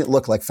they're making it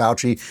look like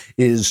Fauci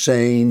is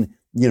saying,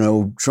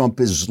 Trump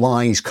is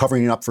lying. He's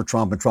covering it up for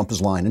Trump, and Trump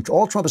is lying. And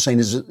all Trump is saying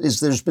is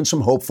there's been some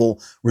hopeful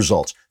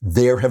results.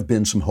 There have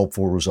been some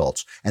hopeful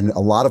results. And a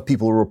lot of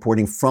people are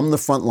reporting from the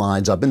front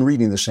lines. I've been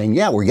reading this saying,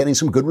 yeah, we're getting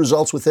some good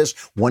results with this.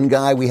 One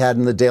guy we had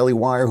in the Daily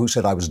Wire who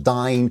said, I was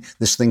dying.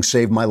 This thing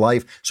saved my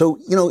life. So,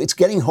 it's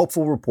getting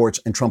hopeful reports,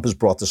 and Trump has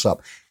brought this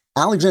up.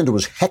 Alexander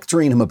was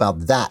hectoring him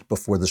about that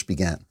before this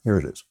began. Here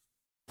it is.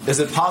 Is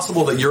it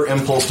possible that your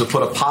impulse to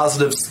put a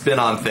positive spin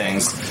on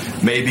things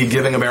may be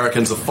giving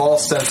Americans a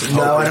false sense of hope?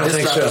 No, I don't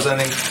think so.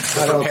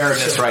 The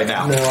preparedness right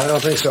now. No, I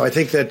don't think so. I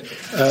think that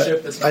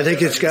I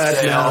think it's got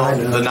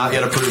the not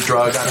yet approved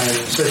drug.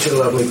 Such a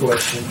lovely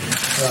question.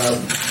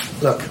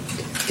 Look,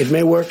 it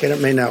may work and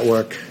it may not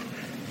work,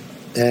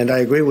 and I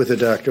agree with the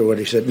doctor what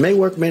he said. May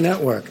work, may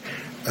not work.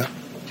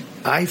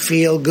 I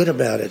feel good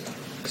about it.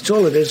 That's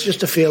all it is,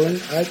 just a feeling.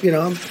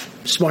 I'm a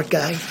smart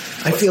guy.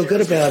 I feel good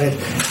about it,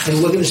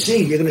 and we're going to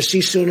see. You're going to see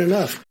soon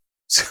enough.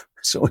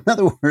 So in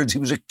other words, he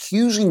was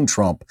accusing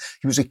Trump.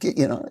 He was,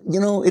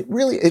 it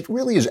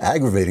really is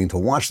aggravating to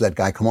watch that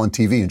guy come on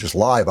TV and just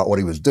lie about what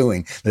he was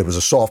doing, that it was a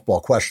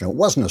softball question. It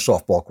wasn't a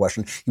softball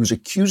question. He was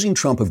accusing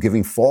Trump of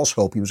giving false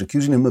hope. He was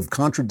accusing him of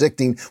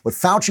contradicting what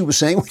Fauci was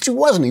saying, which he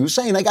wasn't. He was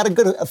saying, I got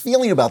a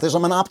feeling about this.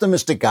 I'm an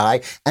optimistic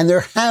guy. And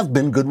there have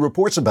been good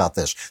reports about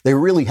this. They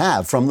really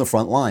have from the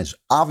front lines.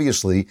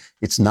 Obviously,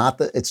 it's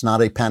not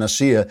a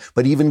panacea,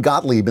 but even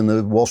Gottlieb in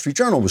the Wall Street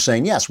Journal was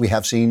saying, yes, we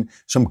have seen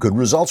some good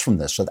results from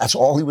this. So that's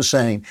all he was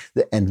saying.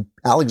 And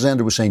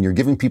Alexander was saying, you're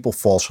giving people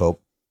false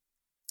hope.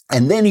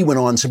 And then he went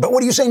on and said, but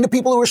what are you saying to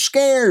people who are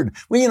scared?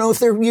 Well,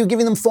 if you're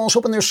giving them false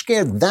hope and they're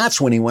scared,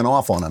 that's when he went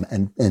off on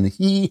him. And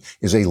he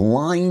is a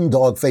lying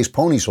dog-faced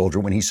pony soldier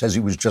when he says he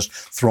was just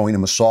throwing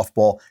him a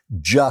softball.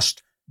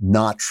 Just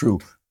not true.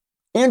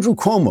 Andrew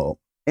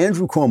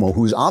Cuomo,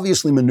 who's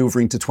obviously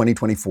maneuvering to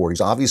 2024.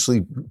 He's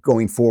obviously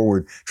going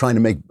forward,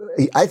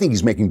 I think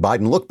he's making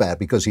Biden look bad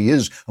because he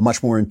is a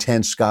much more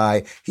intense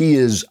guy.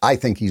 I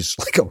think he's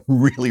like a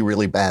really,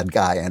 really bad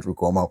guy, Andrew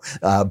Cuomo.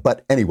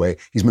 But anyway,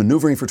 he's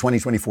maneuvering for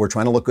 2024,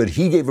 trying to look good.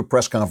 He gave a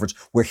press conference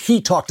where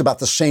he talked about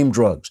the same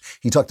drugs.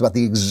 He talked about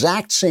the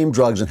exact same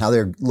drugs and how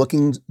they're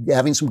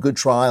having some good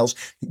trials,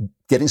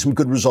 getting some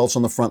good results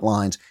on the front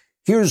lines.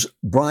 Here's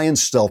Brian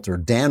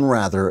Stelter, Dan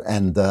Rather,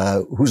 and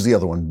who's the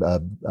other one?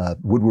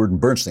 Woodward and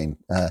Bernstein,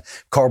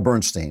 Carl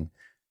Bernstein,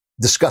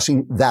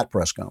 discussing that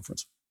press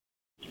conference.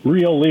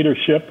 Real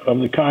leadership of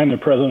the kind the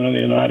President of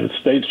the United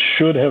States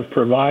should have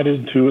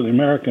provided to the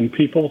American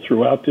people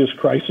throughout this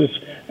crisis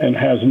and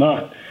has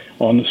not.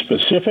 On the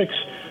specifics,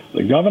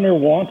 the governor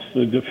wants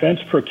the Defense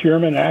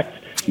Procurement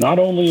Act not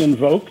only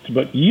invoked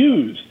but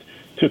used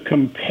to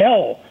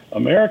compel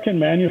American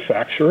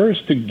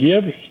manufacturers to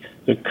give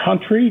the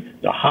country,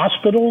 the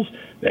hospitals,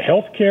 the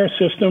healthcare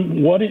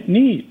system, what it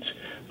needs.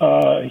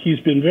 He's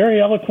been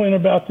very eloquent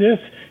about this.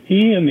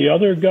 He and the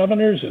other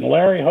governors, and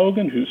Larry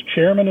Hogan, who's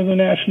chairman of the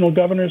National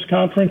Governors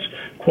Conference,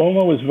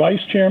 Cuomo is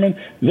vice chairman,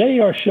 they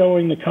are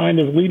showing the kind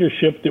of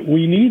leadership that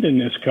we need in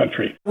this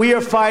country. We are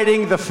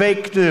fighting the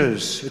fake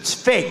news. It's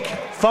fake,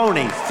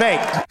 phony,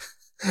 fake.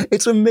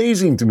 It's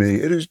amazing to me.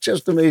 It is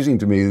just amazing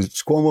to me.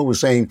 Cuomo was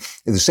saying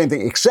the same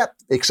thing,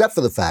 except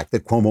for the fact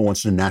that Cuomo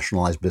wants to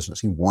nationalize business.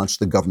 He wants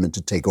the government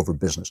to take over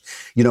business.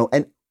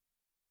 And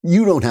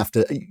you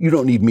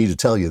don't need me to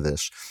tell you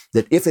this,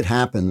 that if it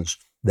happens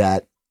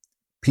that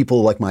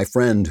people like my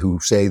friend who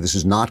say this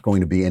is not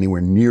going to be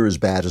anywhere near as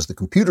bad as the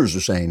computers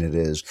are saying it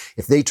is,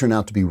 if they turn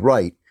out to be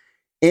right,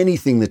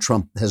 anything that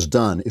Trump has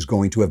done is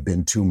going to have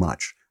been too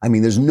much. I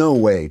mean, there's no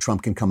way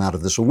Trump can come out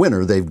of this a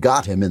winner. They've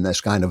got him in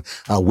this kind of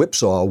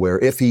whipsaw where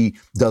if he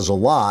does a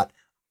lot,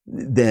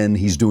 then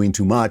he's doing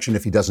too much. And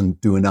if he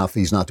doesn't do enough,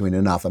 he's not doing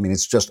enough. I mean,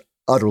 it's just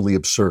utterly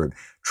absurd.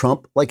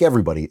 Trump, like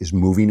everybody, is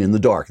moving in the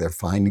dark. They're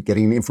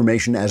getting the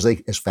information as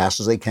fast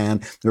as they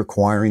can. They're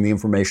acquiring the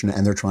information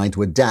and they're trying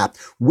to adapt.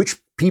 Which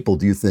people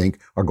do you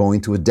think are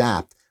going to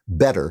adapt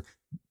better?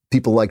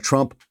 People like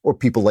Trump or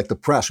people like the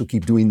press who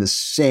keep doing the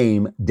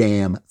same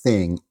damn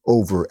thing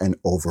over and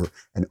over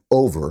and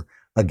over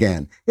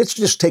again? Let's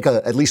just take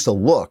at least a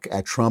look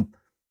at Trump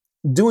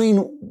doing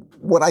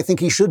what I think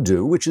he should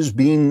do, which is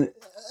being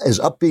as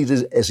upbeat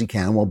as he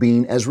can while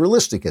being as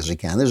realistic as he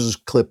can. This is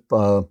clip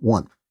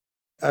 1.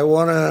 I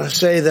want to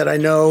say that I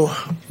know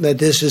that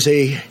this is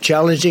a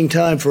challenging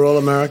time for all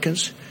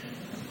Americans.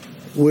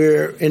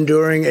 We're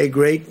enduring a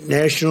great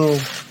national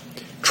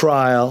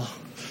trial,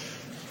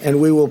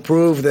 and we will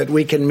prove that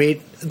we can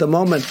meet the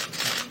moment.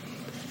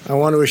 I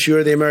want to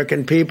assure the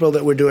American people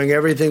that we're doing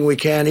everything we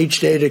can each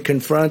day to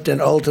confront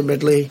and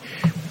ultimately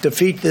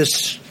defeat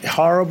this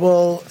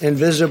horrible,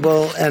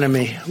 invisible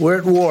enemy. We're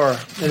at war.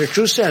 In a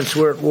true sense,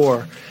 we're at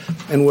war,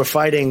 and we're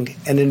fighting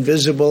an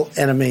invisible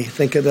enemy.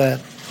 Think of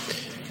that.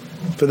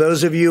 For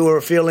those of you who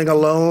are feeling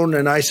alone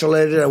and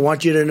isolated, I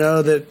want you to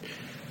know that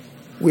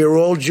we are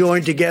all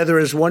joined together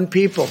as one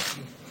people,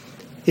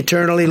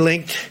 eternally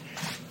linked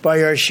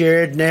by our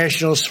shared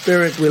national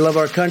spirit. We love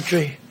our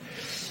country,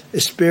 a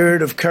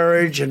spirit of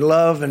courage and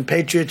love and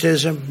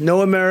patriotism.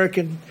 No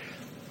American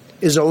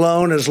is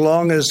alone as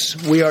long as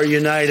we are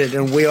united,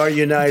 and we are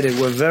united.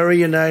 We're very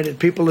united.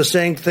 People are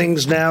saying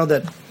things now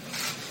that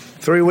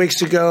 3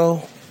 weeks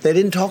ago, they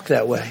didn't talk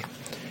that way.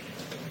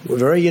 We're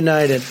very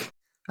united.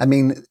 I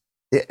mean,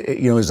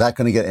 is that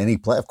going to get any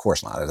play? Of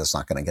course not. It's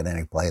not going to get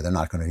any play. They're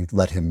not going to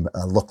let him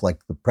look like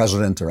the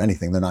president or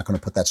anything. They're not going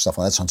to put that stuff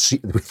on. That's on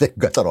they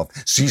got that off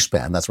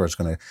C-SPAN. That's where it's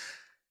going to.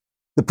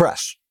 The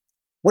press.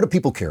 What do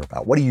people care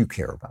about? What do you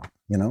care about?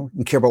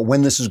 You care about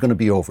when this is going to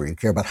be over. You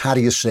care about how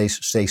do you stay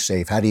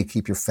safe? How do you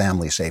keep your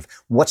family safe?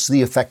 What's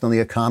the effect on the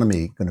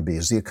economy going to be?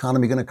 Is the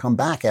economy going to come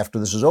back after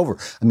this is over?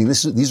 I mean,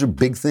 these are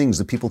big things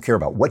that people care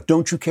about. What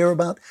don't you care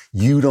about?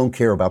 You don't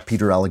care about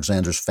Peter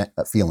Alexander's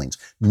feelings.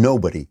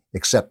 Nobody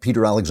except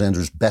Peter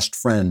Alexander's best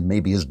friend,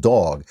 maybe his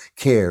dog,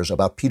 cares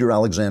about Peter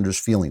Alexander's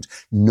feelings.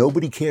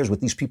 Nobody cares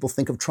what these people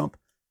think of Trump.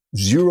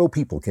 0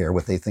 people care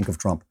what they think of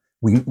Trump.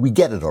 We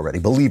get it already.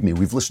 Believe me,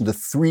 we've listened to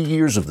 3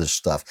 years of this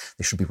stuff.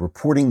 They should be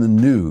reporting the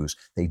news.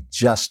 They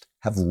just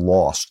have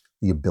lost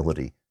the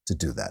ability to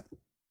do that.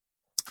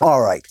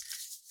 All right.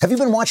 Have you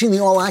been watching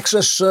the All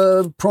Access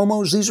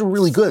promos? These are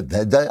really good.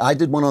 I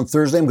did one on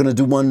Thursday. I'm going to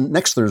do one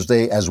next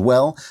Thursday as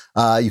well.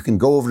 You can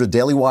go over to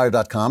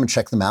dailywire.com and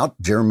check them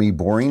out. Jeremy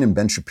Boring and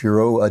Ben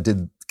Shapiro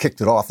kicked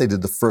it off. They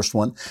did the first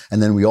one,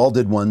 and then we all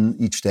did one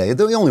each day.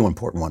 The only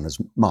important one is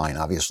mine,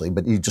 obviously,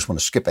 but you just want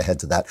to skip ahead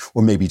to that,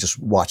 or maybe just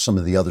watch some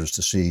of the others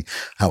to see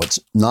how it's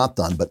not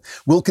done. But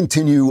we'll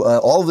continue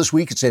all of this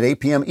week. It's at 8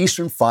 p.m.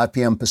 Eastern, 5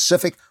 p.m.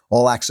 Pacific.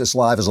 All Access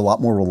Live is a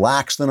lot more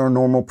relaxed than our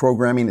normal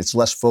programming. It's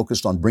less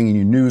focused on bringing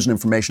you news and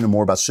information and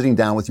more about sitting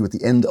down with you at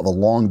the end of a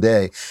long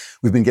day.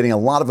 We've been getting a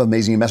lot of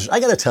amazing messages.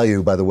 I got to tell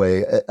you, by the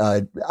way,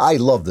 I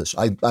love this.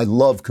 I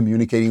love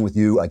communicating with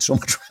you. I'd so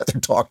much rather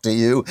talk to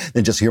you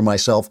than just hear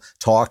myself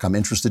talk. I'm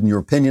interested in your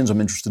opinions.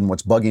 I'm interested in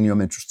what's bugging you.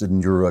 I'm interested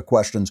in your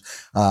questions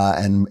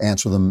and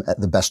answer them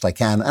the best I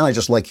can. And I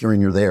just like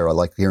hearing you're there. I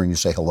like hearing you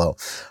say hello.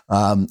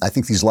 I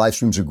think these live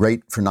streams are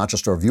great for not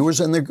just our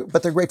viewers,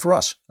 but they're great for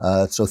us.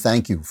 So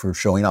thank you for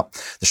showing up.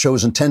 The show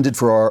is intended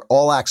for our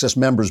All Access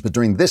members, but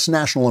during this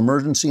national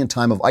emergency and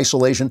time of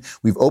isolation,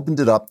 we've opened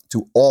it up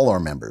to all our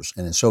members,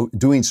 and in so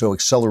doing so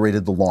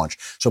accelerated the launch.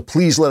 So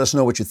please let us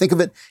know what you think of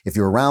it. If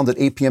you're around at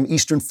 8 p.m.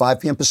 Eastern, 5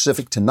 p.m.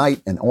 Pacific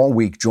tonight and all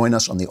week, join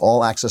us on the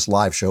All Access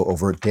live show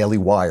over at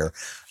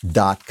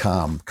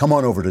dailywire.com. Come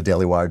on over to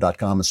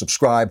dailywire.com and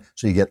subscribe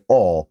so you get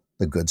all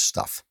the good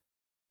stuff.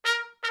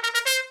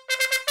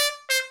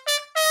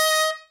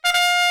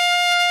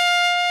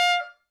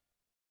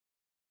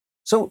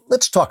 So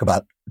let's talk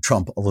about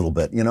Trump a little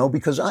bit,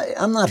 because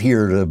I'm not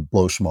here to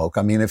blow smoke.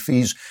 I mean, if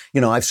he's,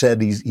 I've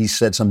said he's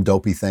said some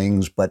dopey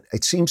things, but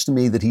it seems to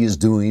me that he is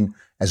doing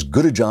as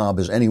good a job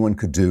as anyone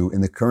could do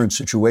in the current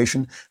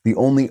situation. The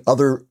only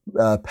other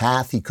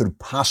path he could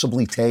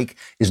possibly take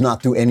is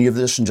not do any of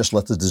this and just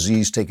let the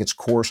disease take its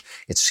course.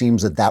 It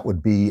seems that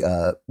would be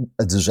a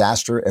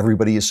disaster.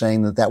 Everybody is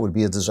saying that would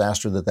be a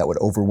disaster, that would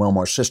overwhelm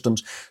our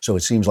systems. So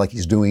it seems like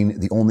he's doing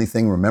the only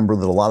thing. Remember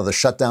that a lot of the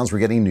shutdowns we're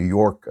getting in New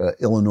York,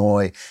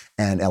 Illinois,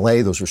 and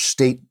LA, those are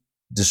state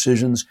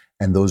decisions,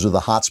 and those are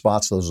the hot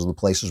spots. Those are the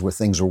places where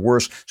things are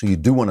worse. So you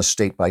do want a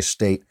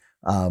state-by-state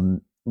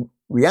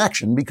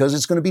reaction, because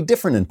it's going to be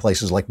different in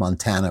places like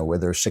Montana, where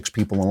there are 6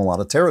 people in a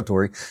lot of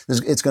territory.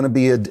 It's going to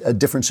be a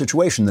different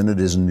situation than it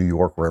is in New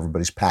York, where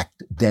everybody's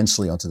packed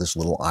densely onto this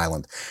little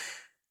island.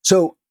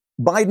 So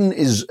Biden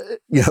is,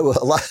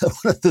 one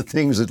of the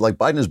things that, like,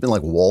 Biden has been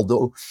like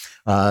Waldo,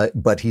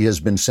 but he has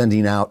been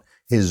sending out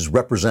his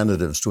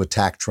representatives to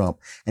attack Trump.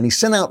 And he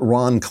sent out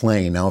Ron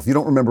Klain. Now, if you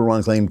don't remember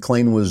Ron Klain,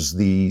 Klain was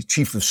the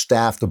chief of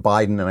staff to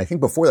Biden. And I think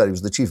before that, he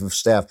was the chief of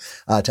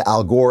staff to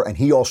Al Gore. And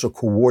he also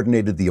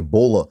coordinated the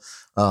Ebola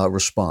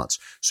response.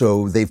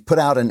 So they've put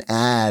out an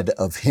ad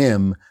of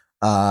him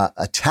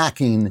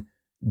attacking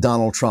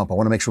Donald Trump. I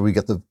want to make sure we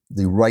get the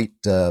right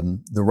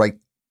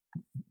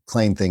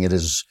Klain thing. It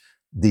is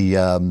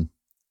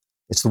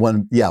it's the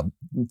one,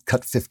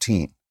 cut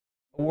 15.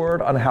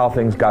 Word on how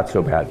things got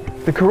so bad.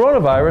 The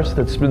coronavirus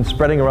that's been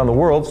spreading around the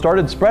world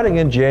started spreading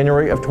in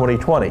January of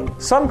 2020.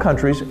 Some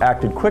countries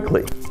acted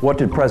quickly. What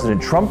did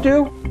President Trump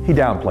do? He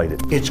downplayed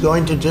it. It's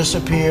going to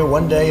disappear.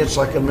 One day it's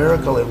like a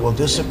miracle. It will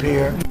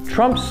disappear.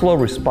 Trump's slow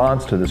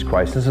response to this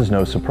crisis is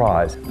no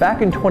surprise.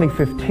 Back in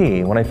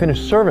 2015, when I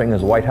finished serving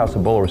as White House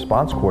Ebola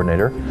Response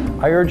Coordinator,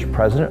 I urged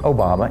President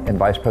Obama and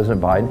Vice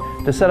President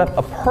Biden to set up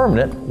a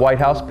permanent White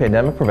House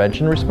Pandemic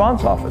Prevention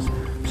Response Office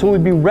so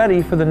we'd be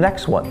ready for the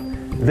next one.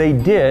 They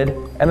did,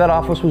 and that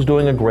office was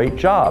doing a great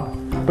job.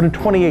 But in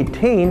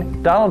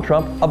 2018, Donald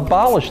Trump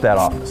abolished that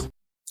office.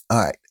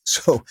 All right.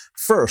 So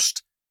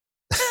first,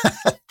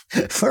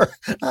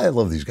 I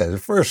love these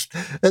guys. First,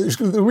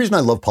 the reason I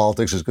love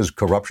politics is because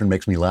corruption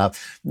makes me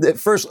laugh.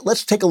 First,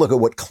 let's take a look at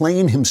what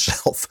Klain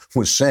himself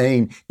was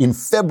saying in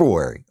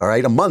February, all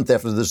right, a month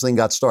after this thing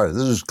got started.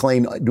 This is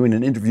Klain doing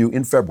an interview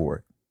in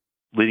February.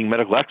 Leading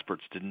medical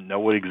experts didn't know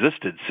what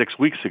existed 6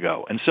 weeks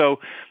ago. And so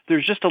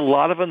there's just a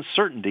lot of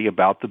uncertainty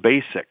about the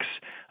basics,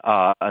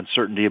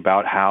 uncertainty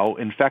about how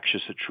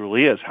infectious it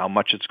truly is, how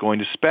much it's going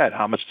to spread,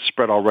 how much it's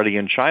spread already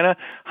in China,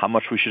 how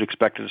much we should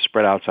expect it to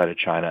spread outside of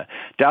China.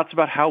 Doubts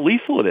about how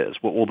lethal it is.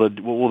 What will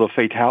the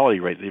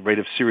fatality rate, the rate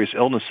of serious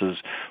illnesses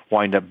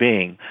wind up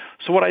being?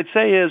 So what I'd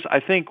say is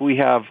I think we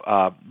have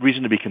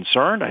reason to be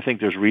concerned. I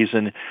think there's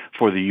reason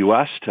for the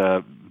U.S.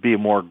 to be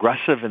more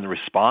aggressive in the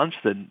response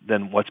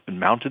than what's been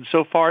mounted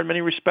so far in many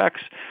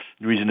respects.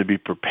 Reason to be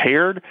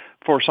prepared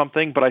for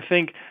something, but I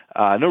think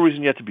no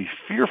reason yet to be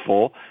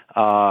fearful,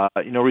 no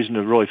reason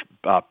to really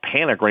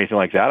panic or anything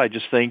like that. I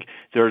just think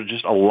there are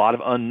just a lot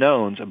of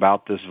unknowns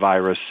about this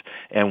virus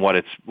and what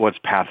its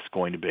path's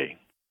going to be.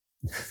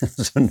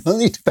 So no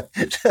need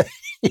to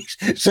he's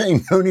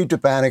saying no need to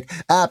panic.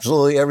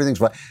 Absolutely, everything's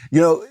fine.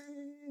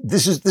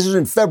 This is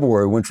in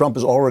February when Trump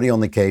is already on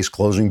the case,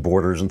 closing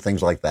borders and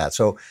things like that.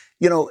 So,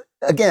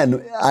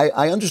 again,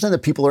 I understand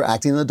that people are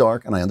acting in the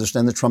dark, and I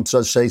understand that Trump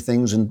does say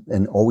things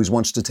and always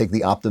wants to take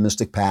the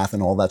optimistic path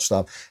and all that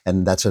stuff.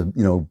 And that's a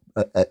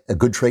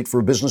good trait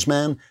for a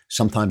businessman.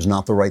 Sometimes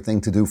not the right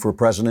thing to do for a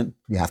president.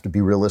 You have to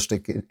be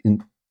realistic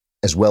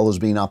as well as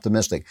being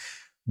optimistic.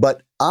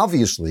 But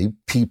obviously,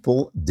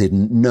 people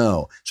didn't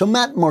know. So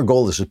Matt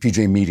Margolis at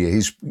PJ Media,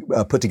 he's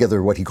put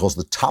together what he calls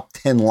the top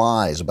 10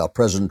 lies about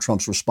President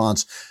Trump's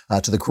response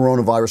to the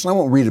coronavirus. And I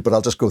won't read it, but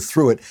I'll just go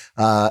through it.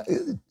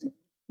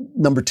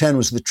 Number 10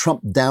 was that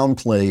Trump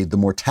downplayed the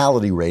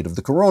mortality rate of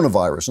the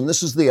coronavirus. And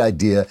this is the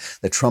idea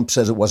that Trump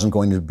says it wasn't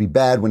going to be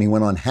bad. When he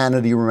went on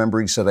Hannity, remember,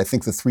 he said, I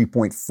think the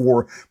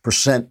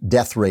 3.4%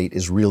 death rate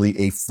is really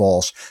a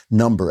false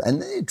number.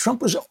 And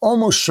Trump was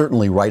almost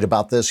certainly right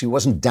about this. He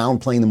wasn't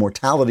downplaying the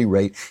mortality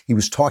rate. He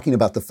was talking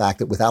about the fact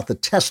that without the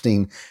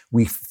testing,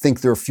 we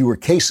think there are fewer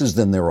cases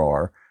than there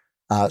are.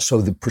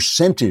 So the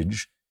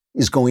percentage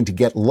is going to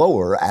get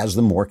lower as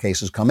the more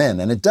cases come in.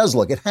 And it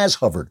has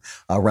hovered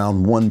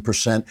around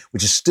 1%,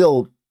 which is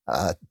still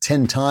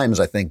 10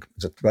 times, I think,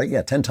 is it right?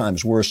 Yeah, 10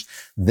 times worse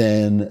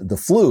than the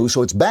flu.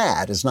 So it's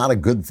bad. It's not a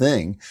good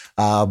thing.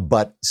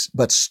 But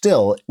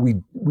still,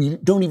 we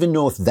don't even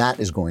know if that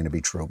is going to be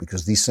true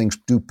because these things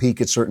do peak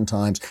at certain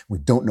times. We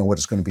don't know what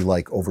it's going to be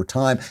like over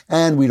time.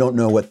 And we don't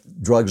know what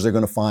drugs they're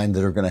going to find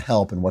that are going to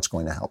help and what's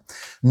going to help.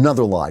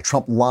 Another lie.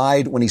 Trump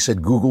lied when he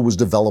said Google was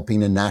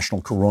developing a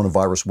national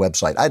coronavirus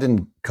website. I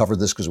didn't cover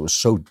this because it was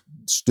so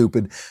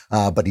stupid.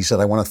 But he said,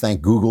 I want to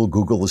thank Google.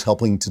 Google is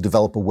helping to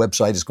develop a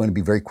website. It's going to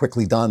be very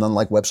quickly done,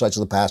 unlike websites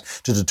of the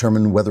past, to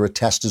determine whether a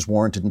test is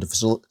warranted and to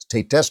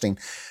facilitate testing.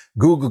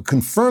 Google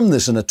confirmed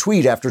this in a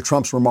tweet after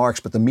Trump's remarks,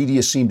 but the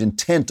media seemed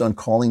intent on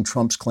calling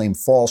Trump's claim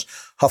false.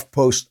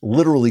 HuffPost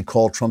literally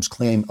called Trump's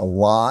claim a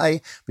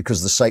lie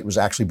because the site was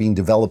actually being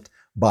developed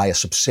by a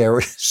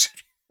subsidiary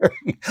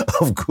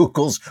of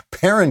Google's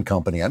parent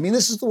company. I mean,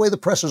 this is the way the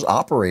press is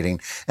operating.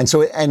 And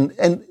so,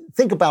 and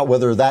think about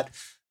whether that,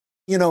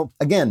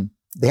 again,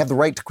 they have the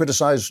right to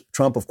criticize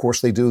Trump. Of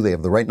course they do. They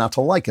have the right not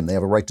to like him. They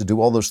have a right to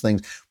do all those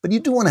things. But you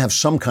do want to have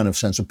some kind of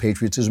sense of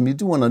patriotism. You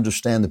do want to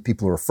understand that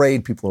people are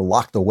afraid. People are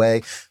locked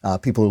away.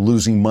 People are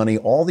losing money.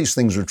 All these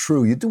things are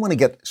true. You do want to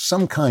get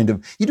some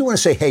you do want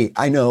to say, hey,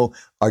 I know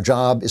our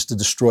job is to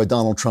destroy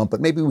Donald Trump, but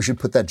maybe we should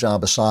put that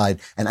job aside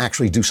and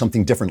actually do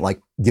something different,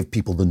 like give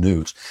people the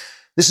news.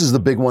 This is the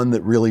big one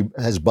that really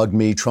has bugged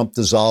me. Trump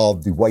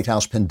dissolved the White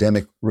House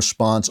Pandemic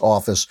Response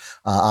Office.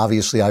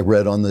 Obviously, I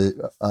read on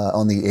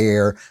the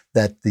air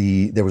that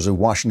there was a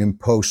Washington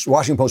Post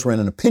ran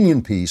an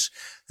opinion piece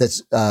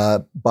that's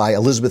by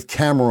Elizabeth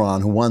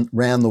Cameron, who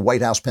ran the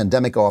White House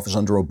Pandemic Office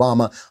under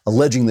Obama,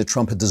 alleging that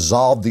Trump had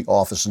dissolved the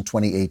office in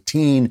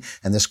 2018.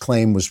 And this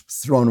claim was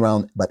thrown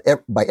around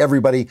by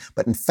everybody.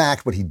 But in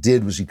fact, what he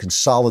did was he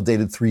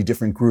consolidated 3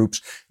 different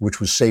groups, which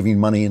was saving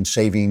money and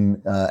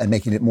and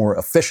making it more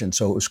efficient.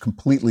 So it was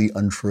completely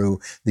untrue.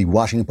 The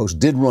Washington Post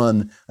did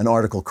run an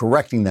article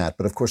correcting that.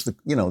 But of course, the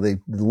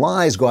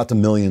lies go out to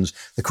millions.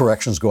 The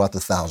corrections go out to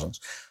thousands.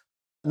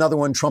 Another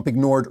one, Trump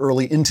ignored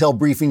early intel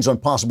briefings on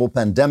possible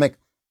pandemic.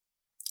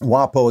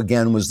 WAPO,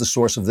 again, was the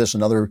source of this,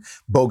 another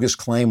bogus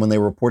claim when they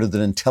reported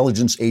that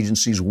intelligence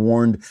agencies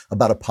warned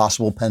about a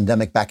possible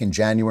pandemic back in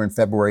January and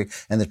February,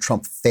 and that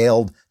Trump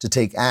failed to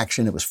take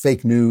action. It was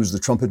fake news. The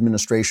Trump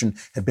administration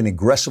had been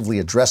aggressively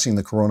addressing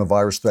the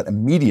coronavirus threat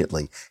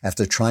immediately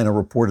after China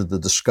reported the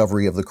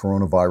discovery of the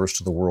coronavirus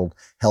to the World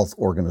Health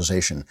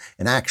Organization.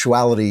 In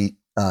actuality,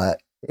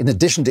 in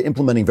addition to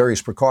implementing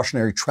various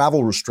precautionary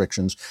travel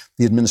restrictions,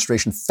 the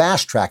administration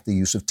fast-tracked the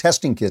use of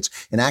testing kits.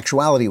 In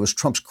actuality, it was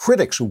Trump's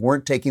critics who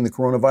weren't taking the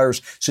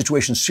coronavirus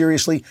situation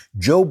seriously.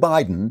 Joe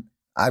Biden,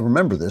 I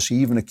remember this, he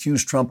even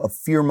accused Trump of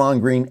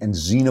fear-mongering and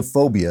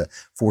xenophobia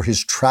for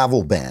his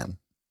travel ban.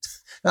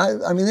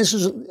 I mean, this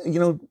is,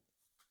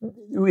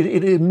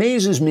 it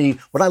amazes me.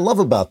 What I love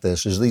about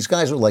this is these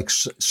guys are like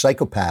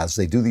psychopaths.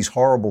 They do these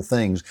horrible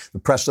things. The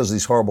press does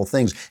these horrible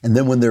things. And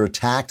then when they're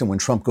attacked and when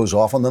Trump goes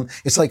off on them,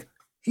 it's like,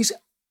 he's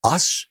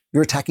us.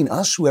 You're attacking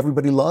us, who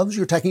everybody loves.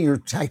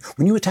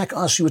 When you attack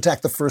us, you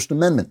attack the First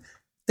Amendment.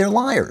 They're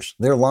liars.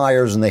 They're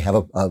liars, and they have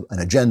an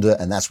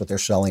agenda, and that's what they're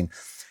selling.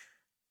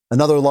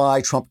 Another lie,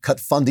 Trump cut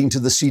funding to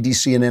the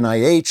CDC and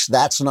NIH.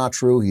 That's not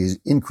true. He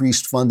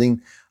increased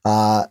funding.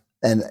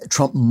 And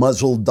Trump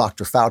muzzled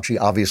Dr. Fauci.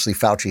 Obviously,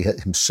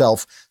 Fauci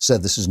himself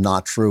said this is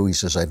not true. He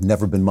says, I've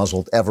never been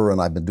muzzled ever,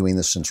 and I've been doing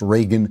this since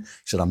Reagan. He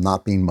said, I'm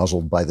not being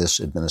muzzled by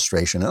this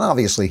administration. And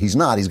obviously, he's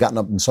not. He's gotten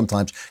up and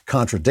sometimes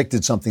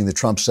contradicted something that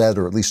Trump said,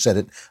 or at least said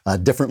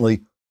it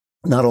differently.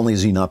 Not only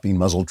is he not being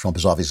muzzled, Trump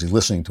is obviously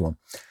listening to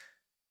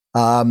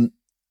him.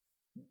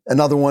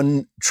 Another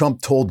one,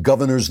 Trump told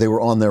governors they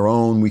were on their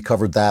own. We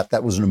covered that.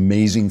 That was an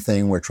amazing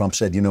thing where Trump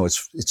said,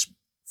 it's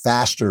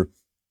faster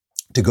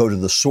to go to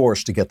the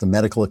source to get the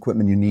medical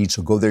equipment you need.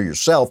 So go there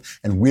yourself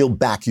and we'll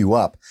back you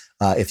up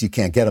if you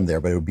can't get them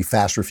there. But it would be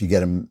faster if you get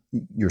them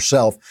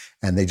yourself.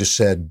 And they just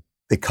said,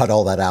 they cut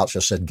all that out,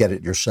 just said, get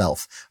it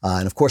yourself.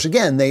 And of course,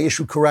 again, they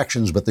issued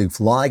corrections, but the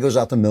lie goes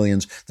out to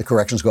millions. The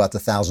corrections go out to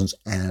thousands,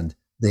 and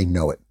they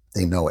know it.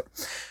 They know it.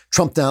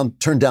 Trump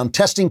turned down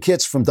testing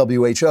kits from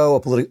WHO.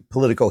 A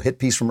Politico hit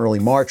piece from early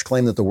March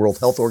claimed that the World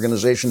Health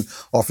Organization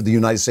offered the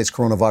United States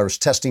coronavirus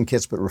testing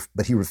kits,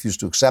 but he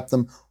refused to accept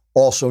them.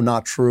 Also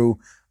not true.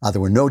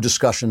 There were no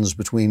discussions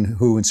between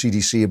WHO and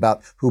CDC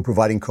about who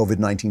providing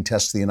COVID-19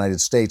 tests to the United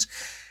States.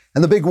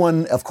 And the big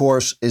one, of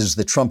course, is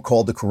that Trump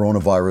called the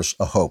coronavirus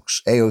a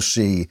hoax.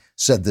 AOC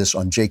said this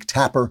on Jake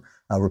Tapper,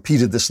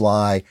 repeated this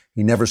lie.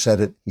 He never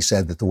said it. He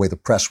said that the way the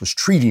press was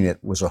treating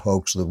it was a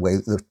hoax, the way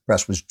the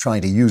press was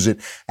trying to use it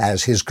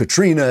as his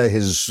Katrina,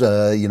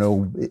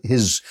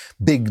 his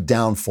big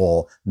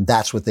downfall. And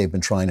that's what they've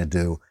been trying to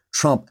do.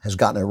 Trump has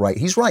gotten it right.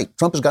 He's right.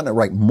 Trump has gotten it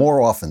right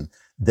more often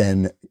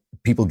than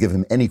people give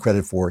him any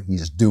credit for.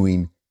 He's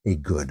doing a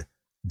good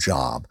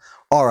job.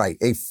 All right,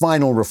 a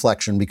final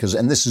reflection,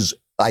 and this is,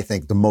 I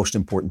think, the most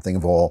important thing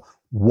of all.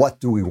 What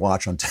do we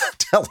watch on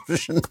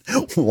television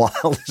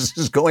while this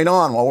is going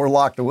on, while we're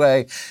locked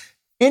away?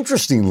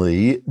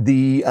 Interestingly,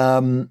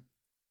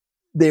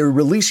 they're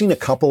releasing a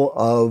couple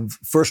of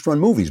first-run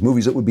movies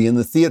that would be in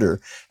the theater,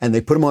 and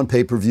they put them on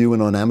pay-per-view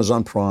and on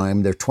Amazon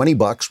Prime. They're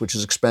 $20, which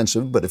is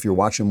expensive, but if you're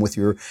watching with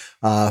your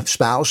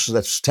spouse,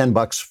 that's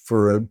 $10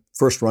 for a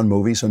first-run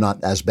movie, so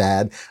not as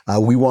bad. My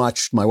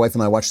wife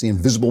and I watched The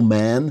Invisible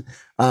Man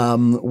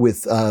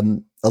with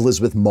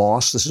Elizabeth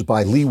Moss. This is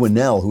by Lee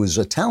Winnell, who is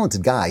a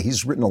talented guy.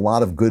 He's written a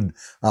lot of good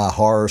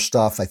horror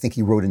stuff. I think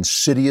he wrote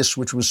Insidious,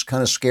 which was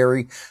kind of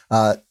scary,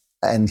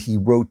 and he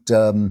wrote,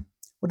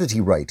 what did he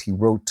write? He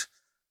wrote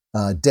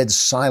Dead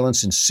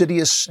Silence,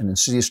 Insidious, and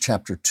Insidious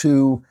Chapter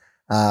 2,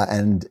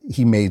 and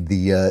he's made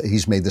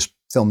this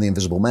film, The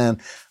Invisible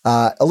Man.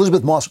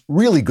 Elizabeth Moss,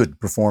 really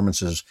good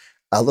performances.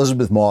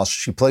 Elizabeth Moss,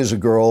 she plays a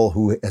girl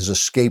who has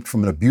escaped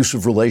from an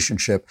abusive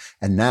relationship,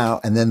 and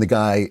then the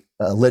guy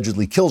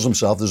allegedly kills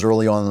himself. This is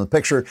early on in the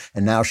picture,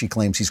 and now she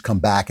claims he's come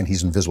back and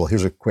he's invisible.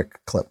 Here's a quick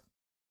clip.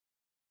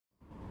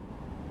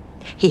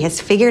 He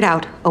has figured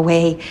out a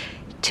way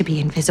to be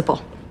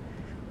invisible.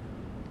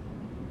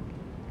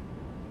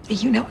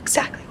 You know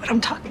exactly what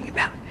I'm talking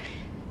about.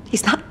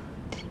 He's not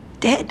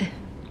dead.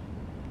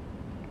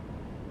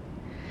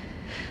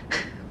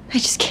 I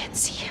just can't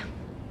see him.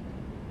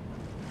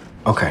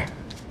 Okay.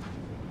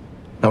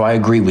 Now, I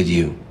agree with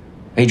you.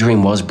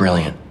 Adrian was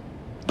brilliant.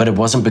 But it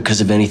wasn't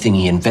because of anything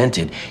he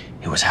invented.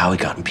 It was how he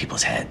got in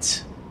people's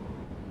heads.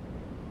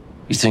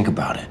 You think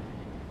about it.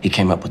 He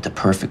came up with the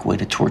perfect way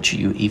to torture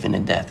you, even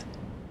in death.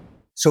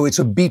 So it's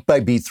a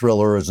beat-by-beat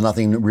thriller. It's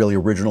nothing really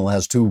original. It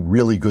has two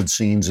really good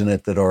scenes in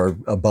it that are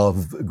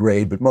above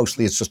grade, but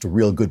mostly it's just a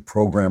real good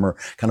programmer,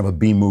 kind of a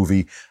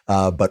B-movie,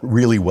 but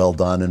really well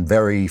done and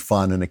very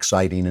fun and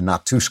exciting and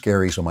not too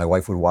scary, so my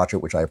wife would watch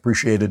it, which I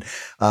appreciated.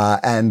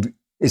 And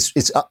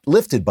it's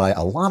uplifted by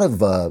a lot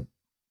of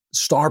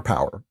star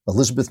power.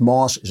 Elizabeth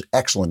Moss is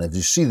excellent. As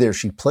you see there,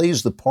 she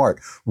plays the part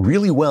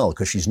really well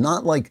because she's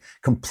not like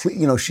complete,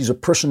 she's a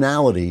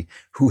personality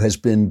who has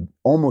been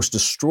almost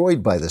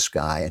destroyed by this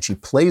guy. And she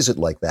plays it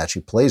like that. She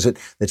plays it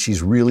that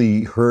she's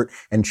really hurt.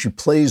 And she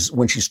plays,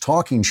 when she's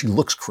talking, she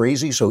looks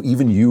crazy. So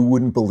even you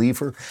wouldn't believe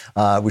her,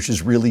 which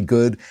is really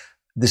good.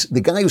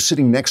 The guy who's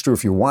sitting next to her,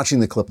 if you're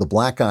watching the clip, the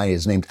black guy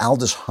is named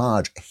Aldous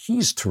Hodge.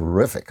 He's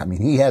terrific. I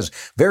mean, he has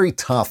very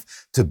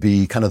tough to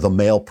be kind of the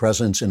male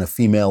presence in a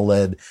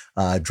female-led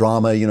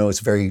drama. You know, it's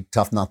very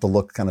tough not to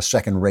look kind of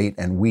second-rate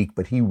and weak,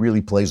 but he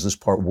really plays this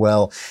part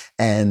well.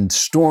 And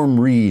Storm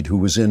Reed, who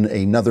was in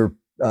another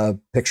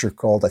picture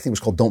called, I think it was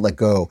called Don't Let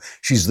Go.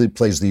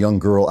 Plays the young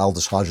girl,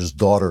 Aldous Hodge's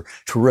daughter.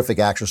 Terrific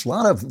actress.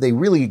 They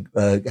really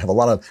have a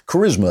lot of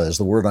charisma is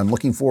the word I'm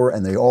looking for,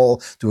 and they all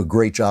do a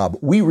great job.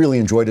 We really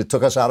enjoyed it.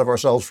 Took us out of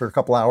ourselves for a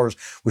couple hours,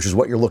 which is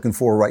what you're looking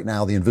for right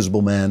now. The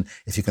Invisible Man,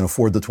 if you can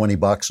afford the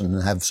 $20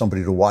 and have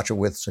somebody to watch it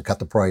with, so cut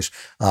the price.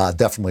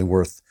 Definitely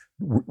worth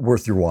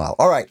your while.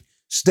 All right.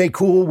 Stay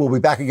cool. We'll be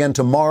back again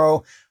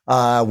tomorrow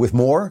with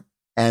more,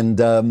 and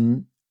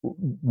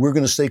we're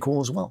going to stay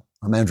cool as well.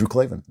 I'm Andrew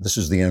Klavan. This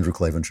is The Andrew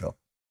Klavan Show.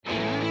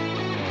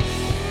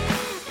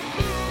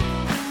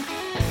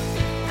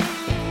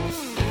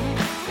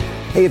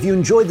 Hey, if you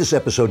enjoyed this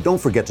episode, don't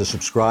forget to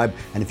subscribe.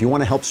 And if you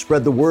want to help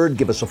spread the word,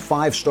 give us a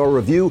 5-star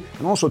review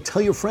and also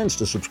tell your friends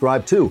to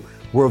subscribe too.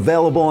 We're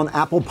available on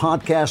Apple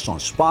Podcasts, on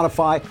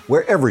Spotify,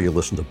 wherever you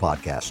listen to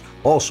podcasts.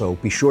 Also,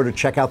 be sure to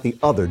check out the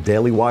other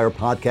Daily Wire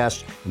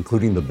podcasts,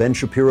 including The Ben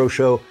Shapiro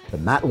Show, The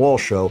Matt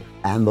Walsh Show,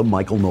 and The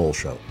Michael Knowles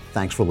Show.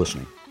 Thanks for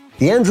listening.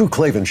 The Andrew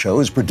Klavan Show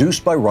is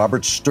produced by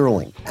Robert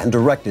Sterling and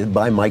directed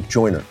by Mike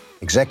Joyner.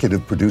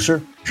 Executive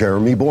producer,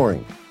 Jeremy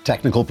Boring.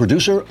 Technical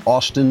producer,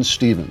 Austin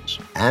Stevens.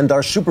 And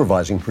our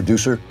supervising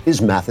producer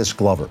is Mathis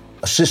Glover.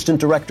 Assistant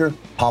director,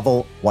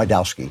 Pavel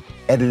Wydowski.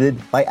 Edited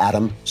by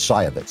Adam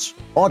Sayevitz.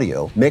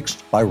 Audio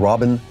mixed by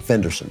Robin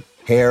Fenderson.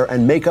 Hair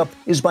and makeup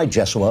is by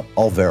Jesua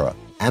Alvera.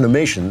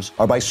 Animations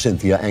are by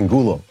Cynthia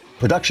Angulo.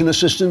 Production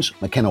assistants,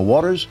 McKenna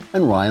Waters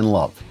and Ryan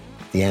Love.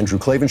 The Andrew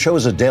Klavan Show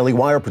is a Daily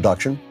Wire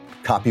production.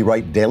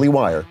 Copyright Daily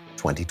Wire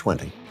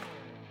 2020.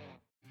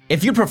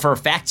 If you prefer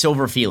facts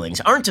over feelings,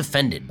 aren't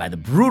offended by the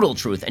brutal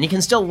truth, and you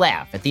can still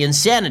laugh at the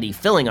insanity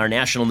filling our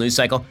national news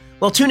cycle,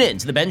 well, tune in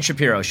to The Ben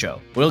Shapiro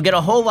Show. We'll get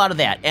a whole lot of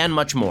that and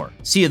much more.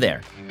 See you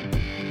there.